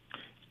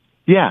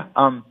 Yeah.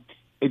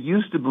 It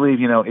used to believe,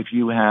 if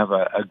you have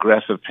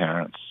aggressive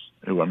parents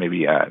who are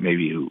maybe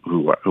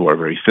who are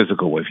very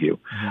physical with you,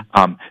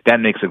 that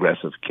makes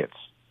aggressive kids.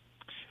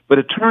 But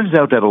it turns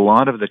out that a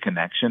lot of the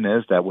connection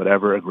is that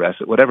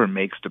whatever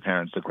makes the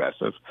parents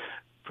aggressive,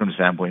 from the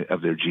standpoint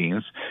of their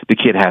genes, the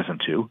kid has them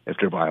too, if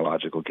they're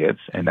biological kids,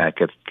 and that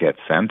gets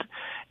sent.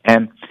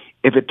 And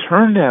if it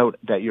turned out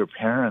that your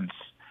parents,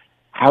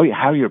 how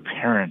you're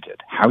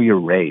parented, how you're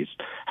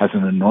raised, has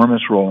an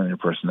enormous role in your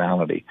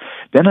personality,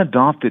 then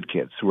adopted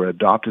kids who are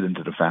adopted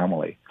into the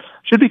family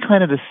should be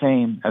kind of the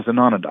same as the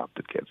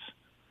non-adopted kids.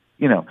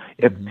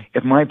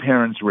 If my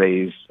parents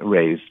raise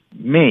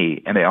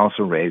me and they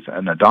also raise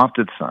an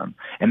adopted son,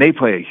 and they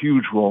play a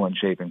huge role in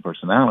shaping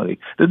personality,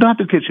 the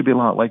adopted kid should be a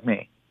lot like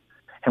me.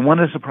 And one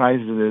of the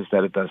surprises is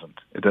that it doesn't.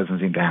 It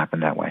doesn't seem to happen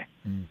that way.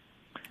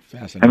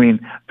 Fascinating. I mean,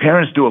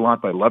 parents do a lot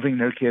by loving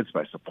their kids,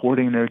 by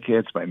supporting their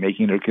kids, by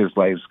making their kids'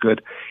 lives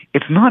good.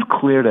 It's not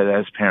clear that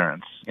as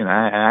parents,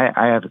 I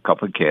have a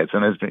couple of kids,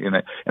 and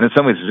and in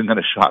some ways it's kind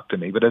of shock to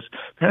me. But as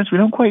parents, we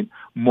don't quite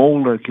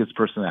mold our kids'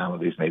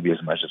 personalities maybe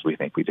as much as we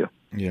think we do.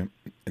 Yeah,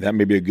 that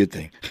may be a good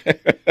thing.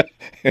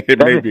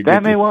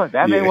 That may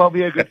well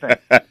be a good thing.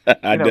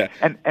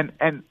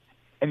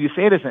 And you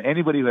say this, and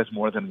anybody who has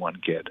more than one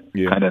kid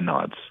kind of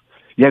nods.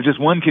 You have just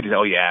one kid,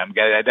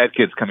 that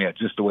kid's coming out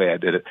just the way I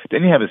did it.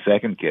 Then you have a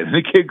second kid, and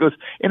the kid goes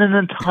in an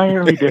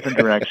entirely different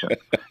direction.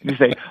 And you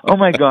say, oh,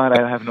 my God,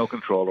 I have no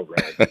control over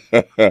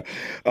it.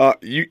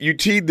 You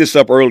teed this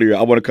up earlier.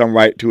 I want to come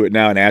right to it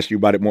now and ask you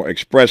about it more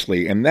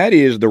expressly, and that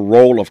is the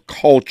role of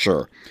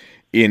culture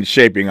in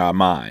shaping our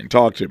mind.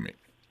 Talk to me.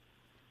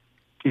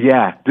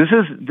 Yeah, this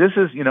is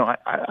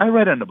I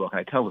write in the book, and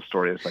I tell the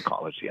story of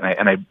psychology,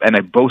 and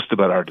I boast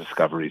about our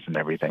discoveries and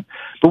everything.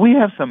 But we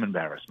have some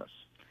embarrassments.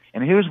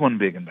 And here's one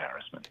big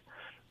embarrassment.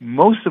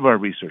 Most of our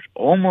research,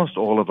 almost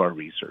all of our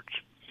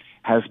research,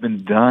 has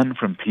been done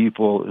from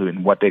people who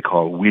in what they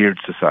call weird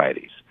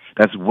societies.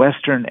 That's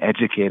Western,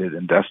 educated,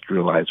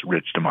 industrialized,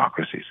 rich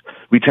democracies.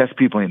 We test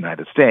people in the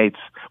United States.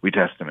 We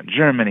test them in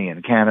Germany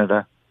and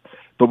Canada.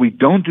 But we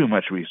don't do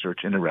much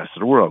research in the rest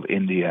of the world,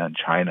 India and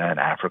China and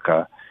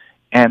Africa.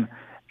 And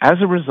as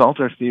a result,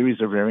 our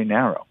theories are very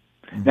narrow.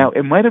 Now,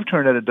 it might have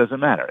turned out it doesn't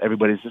matter.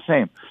 Everybody's the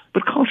same.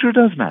 But culture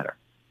does matter.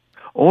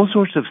 All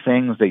sorts of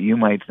things that you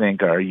might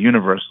think are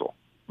universal.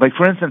 Like,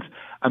 for instance,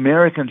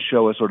 Americans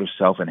show a sort of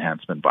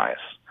self-enhancement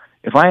bias.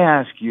 If I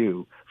ask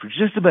you for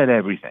just about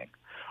everything,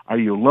 are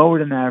you lower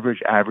than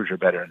average, or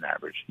better than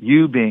average?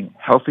 You being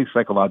a healthy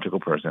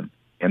psychological person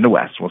in the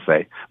West will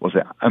say,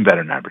 I'm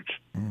better than average.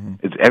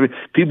 It's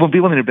people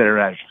that are better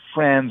than average,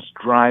 friends,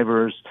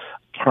 drivers,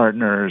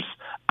 partners,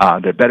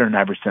 they're better than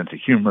average sense of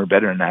humor,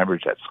 better than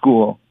average at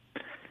school.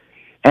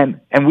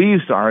 And we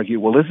used to argue,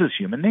 well, this is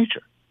human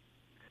nature.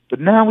 But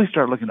now we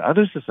start looking at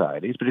other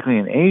societies, particularly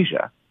in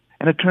Asia,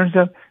 and it turns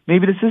out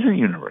maybe this isn't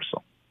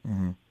universal.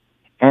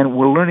 And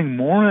we're learning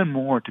more and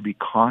more to be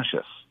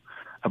cautious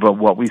about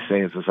what we say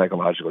is a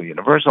psychological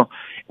universal.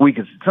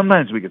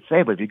 Sometimes we could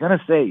say, but if you're going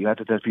to say it, you have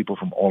to test people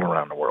from all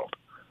around the world.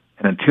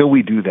 And until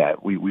we do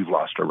that, we've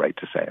lost our right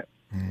to say it.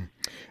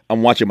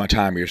 I'm watching my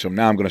time here, so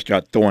now I'm going to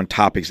start throwing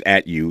topics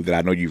at you that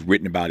I know you've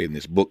written about in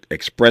this book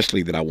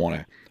expressly that I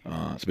want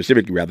to,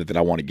 specifically rather, that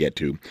I want to get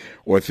to,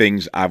 or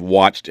things I've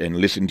watched and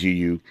listened to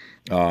you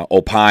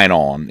opine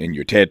on in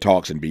your TED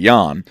Talks and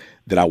beyond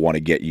that I want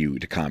to get you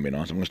to comment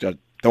on. So I'm going to start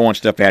throwing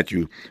stuff at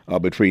you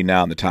between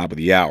now and the top of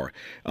the hour.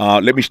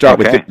 Let me start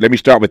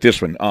with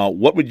this one.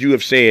 What would you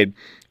have said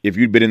if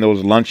you'd been in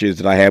those lunches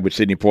that I had with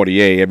Sidney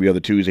Poitier every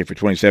other Tuesday for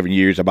 27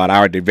 years about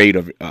our debate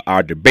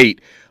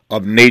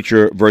of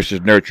nature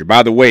versus nurture?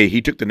 By the way,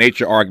 he took the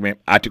nature argument.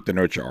 I took the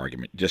nurture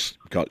argument. Just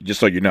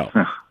so you know.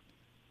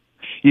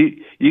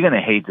 You're going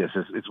to hate this.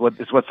 It's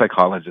what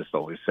psychologists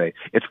always say.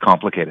 It's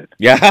complicated.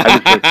 Yeah.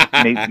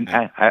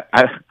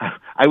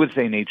 I would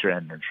say nature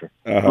and nurture.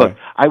 Uh-huh. Look,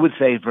 I would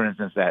say, for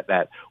instance,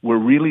 that we're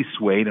really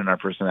swayed in our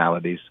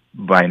personalities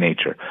by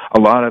nature. A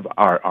lot of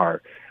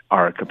our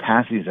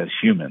capacities as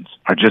humans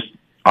are just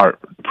our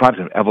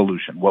product of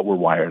evolution, what we're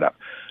wired up.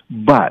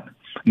 But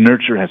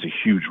nurture has a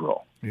huge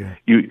role. Yeah.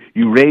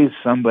 You raise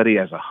somebody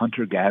as a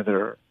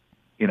hunter-gatherer,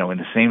 in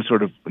the same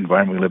sort of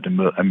environment we lived in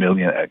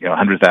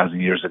 100,000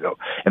 years ago,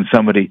 and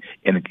somebody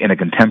in a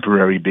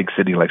contemporary big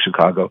city like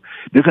Chicago,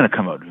 they're going to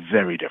come out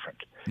very different.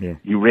 Yeah.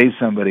 You raise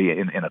somebody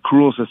in a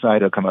cruel society,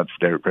 they'll come out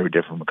very, very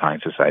different from a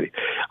kind society.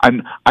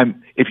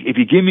 If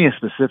you give me a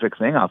specific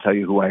thing, I'll tell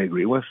you who I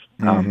agree with.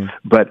 Mm-hmm.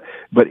 But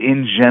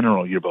in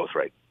general, you're both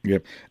right.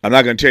 Yep. I'm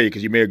not going to tell you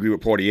because you may agree with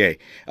Poitier.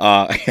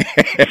 And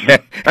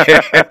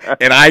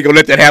I ain't going to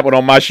let that happen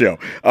on my show.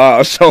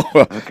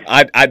 Okay.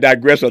 I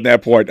digress on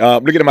that point.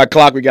 Looking at my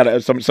clock, we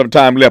got some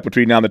time left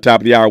between now and the top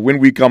of the hour. When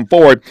we come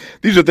forward,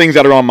 these are things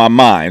that are on my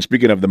mind.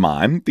 Speaking of the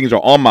mind, things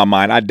are on my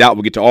mind. I doubt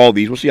we'll get to all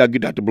these. We'll see how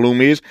good Dr.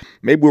 Bloom is.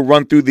 Maybe we'll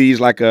run through these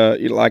like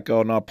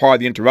on part of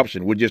the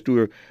interruption. We'll just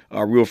do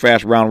a real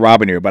fast round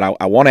robin here. But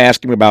I want to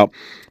ask him about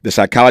the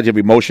psychology of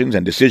emotions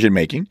and decision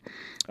making.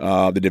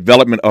 The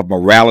development of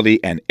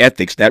morality and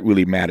ethics, that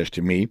really matters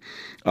to me.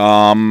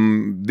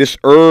 This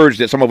urge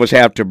that some of us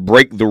have to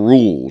break the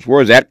rules,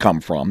 where does that come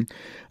from?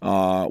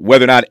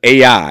 Whether or not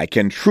AI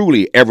can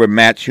truly ever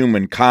match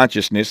human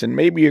consciousness, and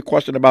maybe a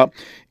question about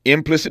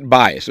implicit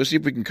bias. Let's see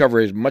if we can cover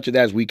as much of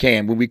that as we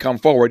can when we come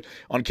forward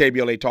on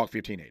KBLA Talk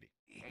 1580.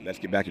 Let's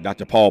get back to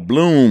Dr. Paul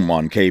Bloom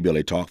on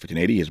KBLA Talk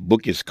 1580. His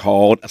book is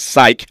called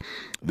Psych,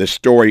 The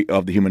Story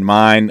of the Human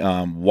Mind.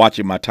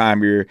 Watching my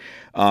time here.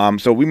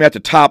 So we may have to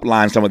top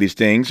line some of these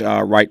things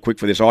right quick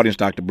for this audience,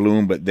 Dr.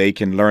 Bloom, but they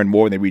can learn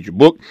more when they read your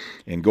book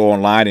and go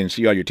online and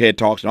see all your TED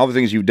Talks and all the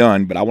things you've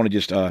done. But I want to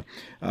just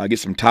get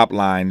some top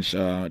lines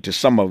to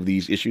some of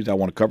these issues I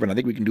want to cover, and I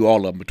think we can do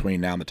all of them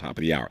between now and the top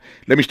of the hour.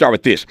 Let me start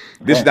with this.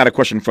 This is not a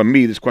question from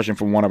me. This is a question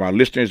from one of our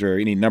listeners or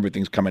any number of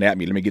things coming at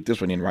me. Let me get this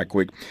one in right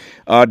quick.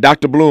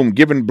 Dr. Bloom,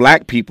 given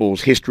black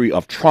people's history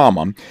of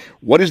trauma,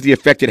 what is the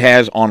effect it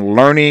has on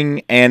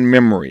learning and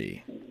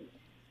memory?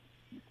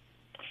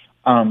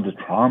 The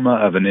trauma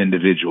of an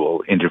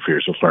individual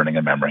interferes with learning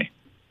and memory.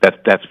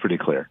 That's pretty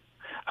clear.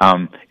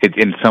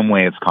 In some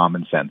way, it's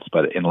common sense,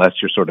 but unless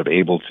you're sort of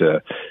able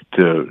to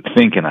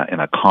think in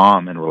a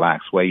calm and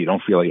relaxed way, you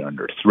don't feel you're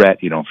under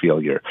threat. You don't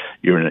feel you're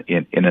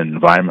in an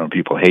environment where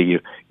people hate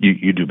you.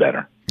 You do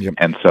better. Yep.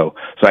 And so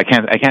I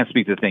can't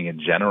speak to the thing in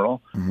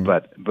general, mm-hmm.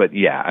 but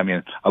yeah, I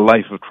mean, a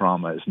life of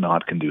trauma is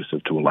not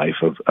conducive to a life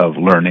of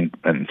learning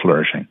and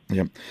flourishing.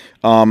 Yep.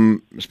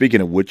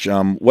 Speaking of which,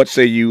 what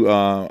say you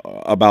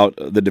about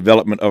the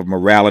development of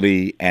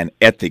morality and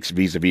ethics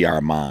vis-a-vis our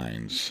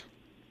minds?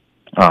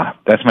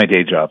 That's my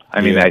day job.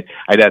 I mean, I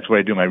that's where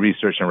I do my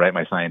research and write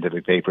my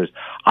scientific papers.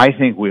 I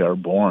think we are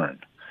born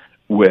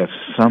with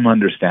some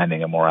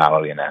understanding of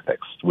morality and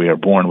ethics. We are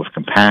born with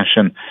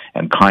compassion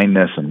and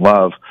kindness and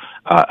love,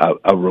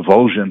 a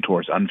revulsion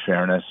towards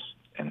unfairness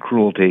and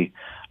cruelty.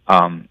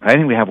 I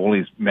think we have all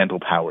these mental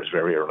powers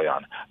very early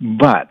on,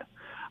 but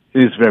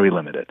it is very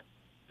limited.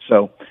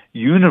 So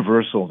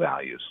universal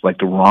values like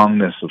the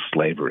wrongness of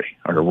slavery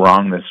or the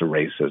wrongness of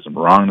racism,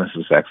 wrongness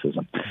of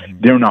sexism,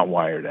 they're not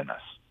wired in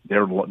us.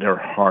 They're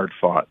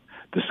hard-fought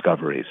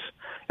discoveries.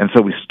 And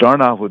so we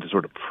start off with a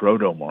sort of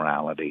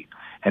proto-morality,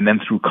 and then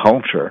through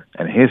culture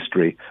and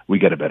history, we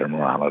get a better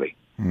morality.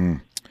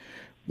 Mm.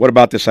 What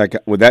about this?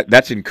 Well,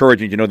 that's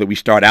encouraging to know that we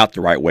start out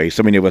the right way.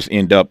 So many of us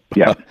end up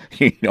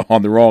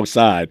on the wrong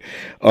side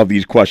of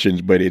these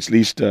questions, but it's at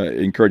least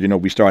encouraging to know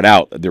we start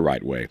out the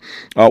right way.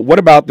 What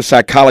about the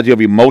psychology of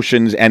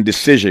emotions and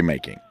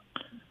decision-making?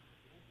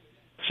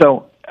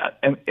 So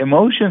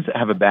emotions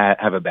have a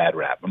bad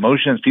rap.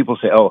 Emotions, people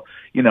say,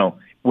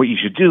 what you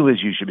should do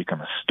is you should become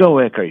a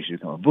Stoic or you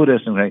should become a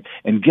Buddhist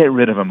and get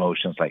rid of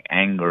emotions like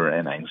anger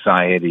and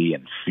anxiety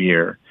and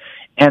fear.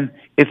 And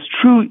it's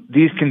true,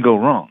 these can go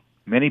wrong.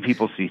 Many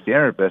people see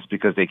therapists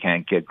because they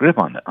can't get grip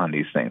on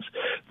these things.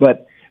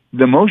 But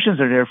the emotions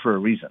are there for a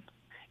reason.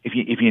 If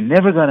you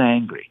never got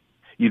angry,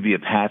 you'd be a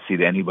patsy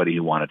to anybody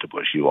who wanted to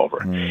push you over.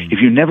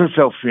 If you never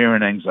felt fear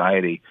and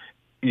anxiety,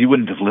 you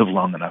wouldn't have lived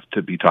long enough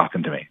to be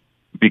talking to me.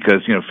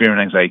 because, fear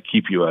and anxiety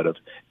keep you out of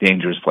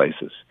dangerous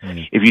places.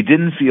 Mm-hmm. If you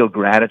didn't feel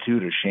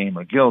gratitude or shame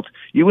or guilt,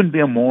 you wouldn't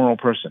be a moral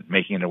person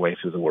making their way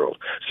through the world.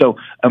 So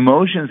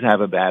emotions have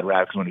a bad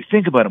rap because when we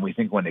think about them, we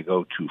think when they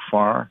go too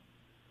far.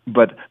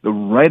 But the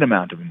right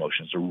amount of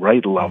emotions, the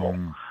right level,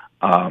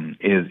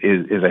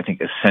 is I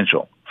think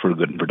essential for a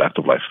good and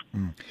productive life.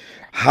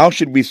 How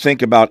should we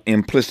think about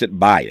implicit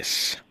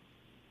bias?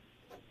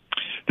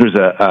 There's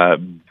a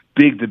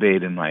big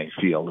debate in my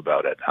field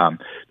about it.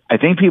 I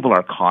think people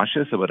are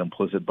cautious about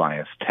implicit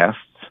bias tests,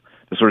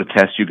 the sort of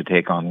tests you could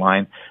take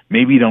online.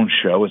 Maybe don't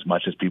show as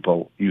much as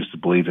people used to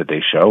believe that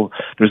they show.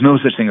 There's no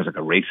such thing as like a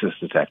racist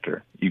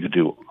detector you could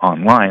do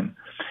online.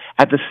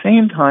 At the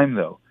same time,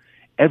 though,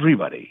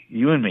 everybody,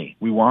 you and me,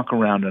 we walk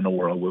around in a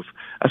world with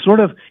a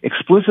sort of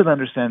explicit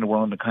understanding of the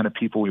world and the kind of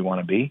people we want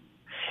to be.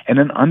 And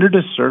then under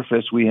the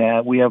surface, we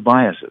have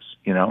biases.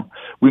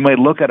 We might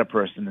look at a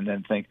person and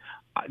then think,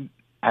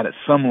 at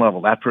some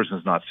level, that person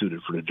is not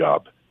suited for the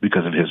job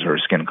because of his or her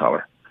skin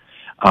color.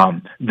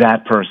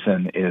 That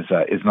person is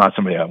not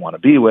somebody I want to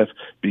be with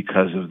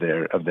because of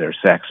their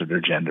sex or their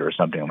gender or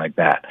something like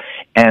that.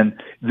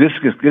 And this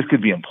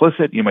could be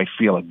implicit. You might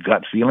feel a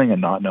gut feeling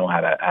and not know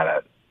how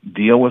to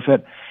deal with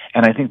it.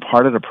 And I think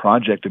part of the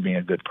project of being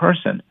a good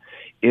person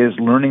is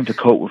learning to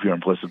cope with your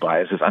implicit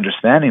biases,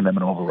 understanding them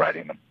and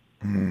overriding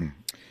them.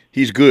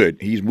 He's good.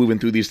 He's moving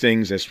through these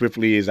things as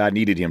swiftly as I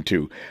needed him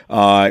to.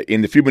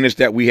 In the few minutes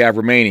that we have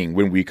remaining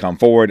when we come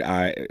forward,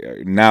 I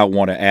now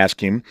want to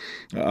ask him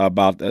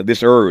about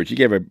this urge. He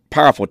gave a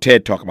powerful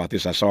TED talk about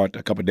this. I saw it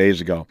a couple of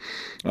days ago,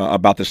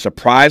 about the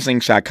surprising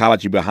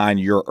psychology behind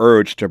your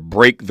urge to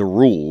break the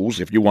rules,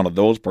 if you're one of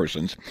those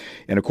persons.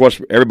 And, of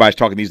course, everybody's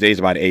talking these days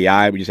about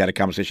AI. We just had a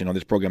conversation on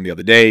this program the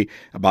other day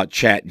about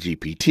Chat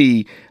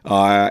GPT.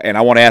 And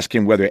I want to ask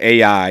him whether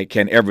AI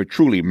can ever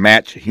truly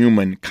match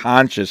human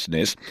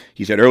consciousness.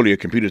 He said earlier,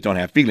 computers don't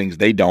have feelings.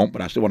 They don't,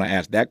 but I still want to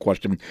ask that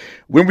question.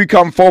 When we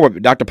come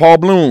forward, Dr. Paul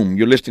Bloom,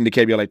 you're listening to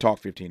KBLA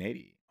Talk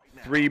 1580.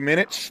 3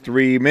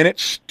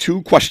 minutes,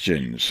 2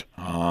 questions.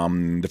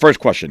 The first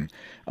question,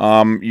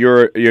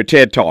 your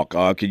TED Talk,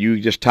 could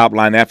you just top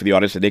line that for the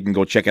audience so they can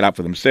go check it out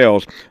for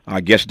themselves? Our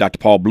guest, Dr.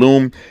 Paul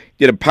Bloom,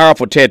 did a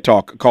powerful TED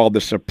Talk called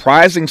The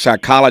Surprising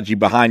Psychology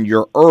Behind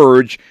Your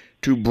Urge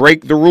to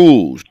Break the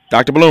Rules.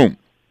 Dr. Bloom.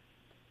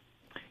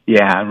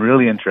 Yeah, I'm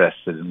really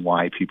interested in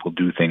why people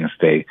do things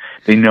they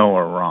know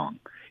are wrong.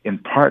 In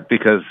part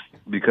because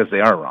they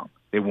are wrong.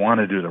 They want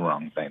to do the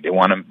wrong thing. They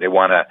want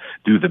to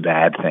do the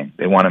bad thing.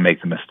 They want to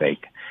make the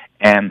mistake.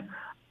 And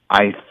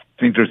I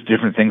think there's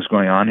different things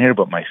going on here,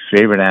 but my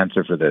favorite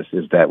answer for this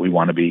is that we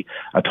want to be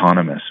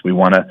autonomous. We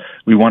want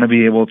to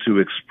be able to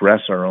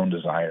express our own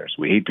desires.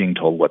 We hate being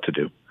told what to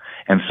do.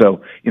 And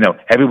so,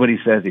 everybody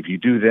says if you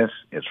do this,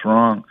 it's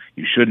wrong.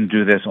 You shouldn't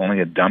do this. Only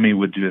a dummy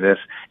would do this.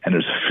 And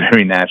there's a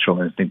very natural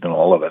instinct in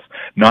all of us,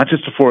 not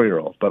just a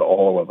 4-year-old, but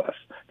all of us,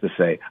 to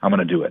say, I'm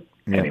going to do it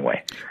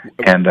anyway.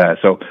 And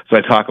so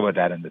I talk about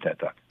that in the TED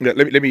Talk.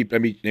 Let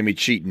me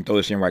cheat and throw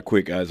this in right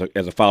quick as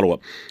a follow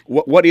up.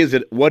 What is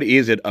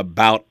it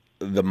about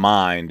the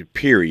mind,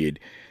 period,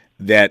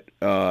 that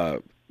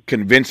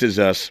convinces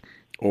us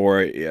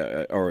or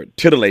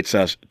titillates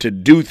us to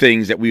do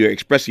things that we are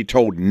expressly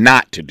told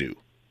not to do?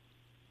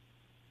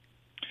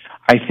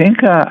 I think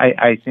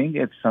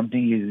it's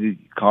something you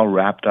call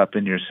wrapped up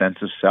in your sense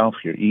of self,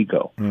 your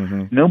ego.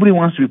 Mm-hmm. Nobody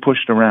wants to be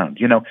pushed around.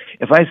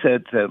 If I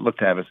said, look,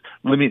 Tavis,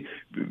 let me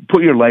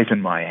put your life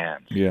in my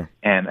hands,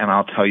 and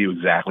I'll tell you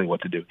exactly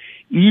what to do.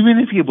 Even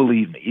if you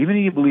believe me, even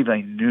if you believe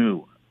I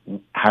knew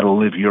how to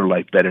live your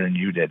life better than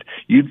you did,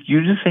 you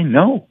just say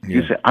no.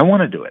 You say, I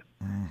want to do it.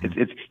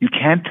 Mm-hmm. You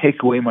can't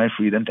take away my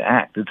freedom to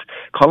act.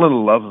 Call it a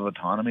love of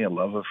autonomy, a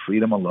love of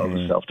freedom, a love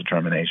of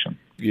self-determination.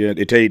 Yeah,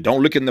 they tell you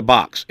don't look in the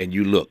box, and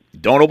you look.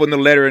 Don't open the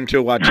letter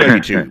until I tell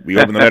you to. We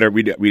open the letter.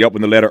 We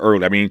open the letter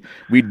early. I mean,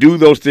 we do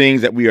those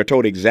things that we are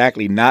told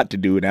exactly not to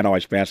do, and that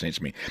always fascinates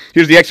me.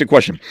 Here's the exit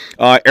question.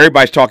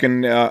 Everybody's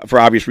talking for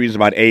obvious reasons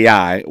about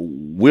AI.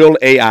 Will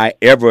AI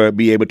ever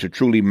be able to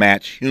truly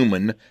match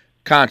human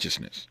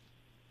consciousness?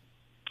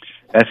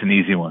 That's an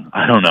easy one.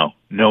 I don't know.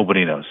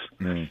 Nobody knows.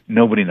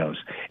 Nobody knows.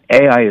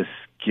 AI is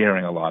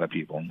scaring a lot of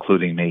people,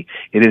 including me.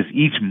 It is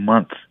each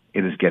month.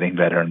 It is getting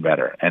better and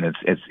better, and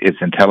its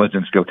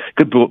intelligence skill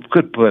could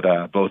put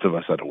both of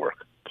us out of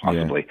work,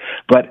 possibly.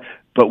 Yeah.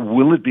 But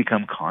will it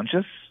become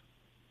conscious?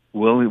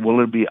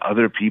 Will it be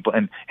other people?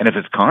 And if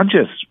it's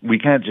conscious, we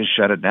can't just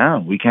shut it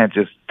down. We can't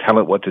just tell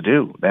it what to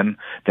do. Then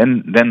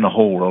the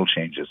whole world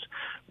changes.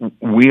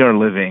 We are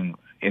living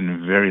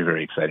in very,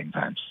 very exciting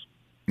times.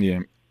 Yeah.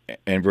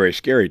 And very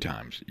scary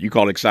times. You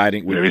call it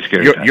exciting. Very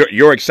scary times.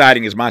 Your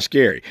exciting is my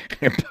scary.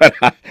 But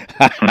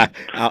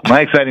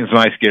my exciting is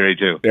my scary,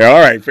 too. Yeah, all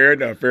right. Fair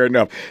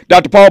enough.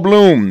 Dr. Paul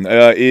Bloom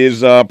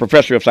is a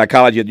professor of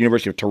psychology at the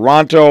University of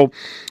Toronto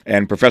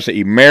and professor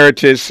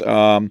emeritus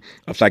of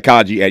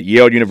psychology at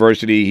Yale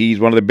University. He's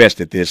one of the best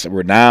at this. A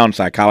renowned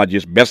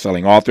psychologist,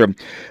 bestselling author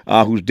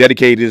who's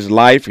dedicated his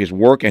life, his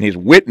work, and his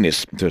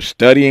witness to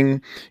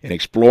studying and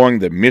exploring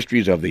the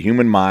mysteries of the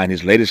human mind.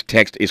 His latest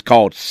text is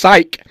called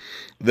Psych,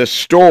 The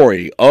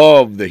Story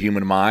of the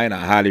Human Mind.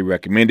 I highly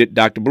recommend it.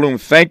 Dr. Bloom,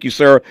 thank you,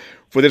 sir,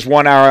 for this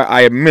 1 hour.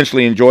 I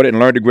immensely enjoyed it and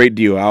learned a great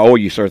deal. I owe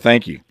you, sir.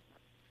 Thank you.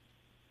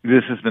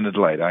 This has been a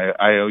delight.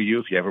 I owe you.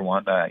 If you ever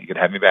want, you can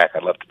have me back.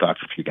 I'd love to talk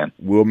with you again.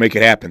 We'll make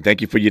it happen.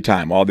 Thank you for your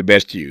time. All the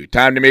best to you.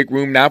 Time to make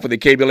room now for the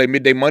KBLA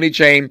Midday Money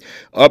Chain.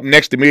 Up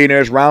next, the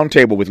Millionaires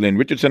Roundtable with Lynn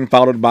Richardson,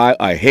 followed by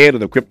Ahead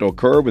of the Crypto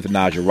Curve with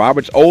Naja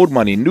Roberts. Old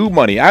money, new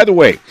money. Either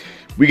way,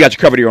 we got you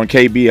covered here on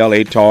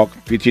KBLA Talk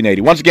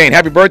 1580. Once again,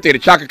 happy birthday to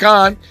Chaka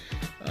Khan.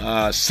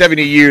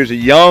 70 years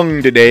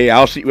young today.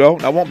 I'll see. Well,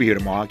 I won't be here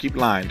tomorrow. I keep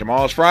lying.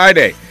 Tomorrow's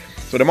Friday.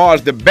 So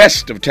tomorrow's the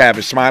best of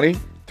Tavis Smiley.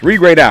 3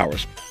 great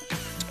hours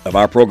of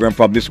our program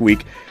from this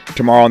week.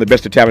 Tomorrow on the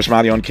best of Tavis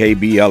Smiley on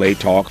KBLA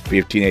Talk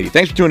 1580.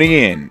 Thanks for tuning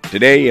in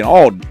today and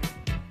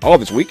all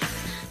this week.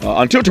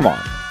 Until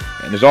tomorrow.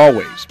 And as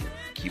always,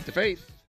 keep the faith.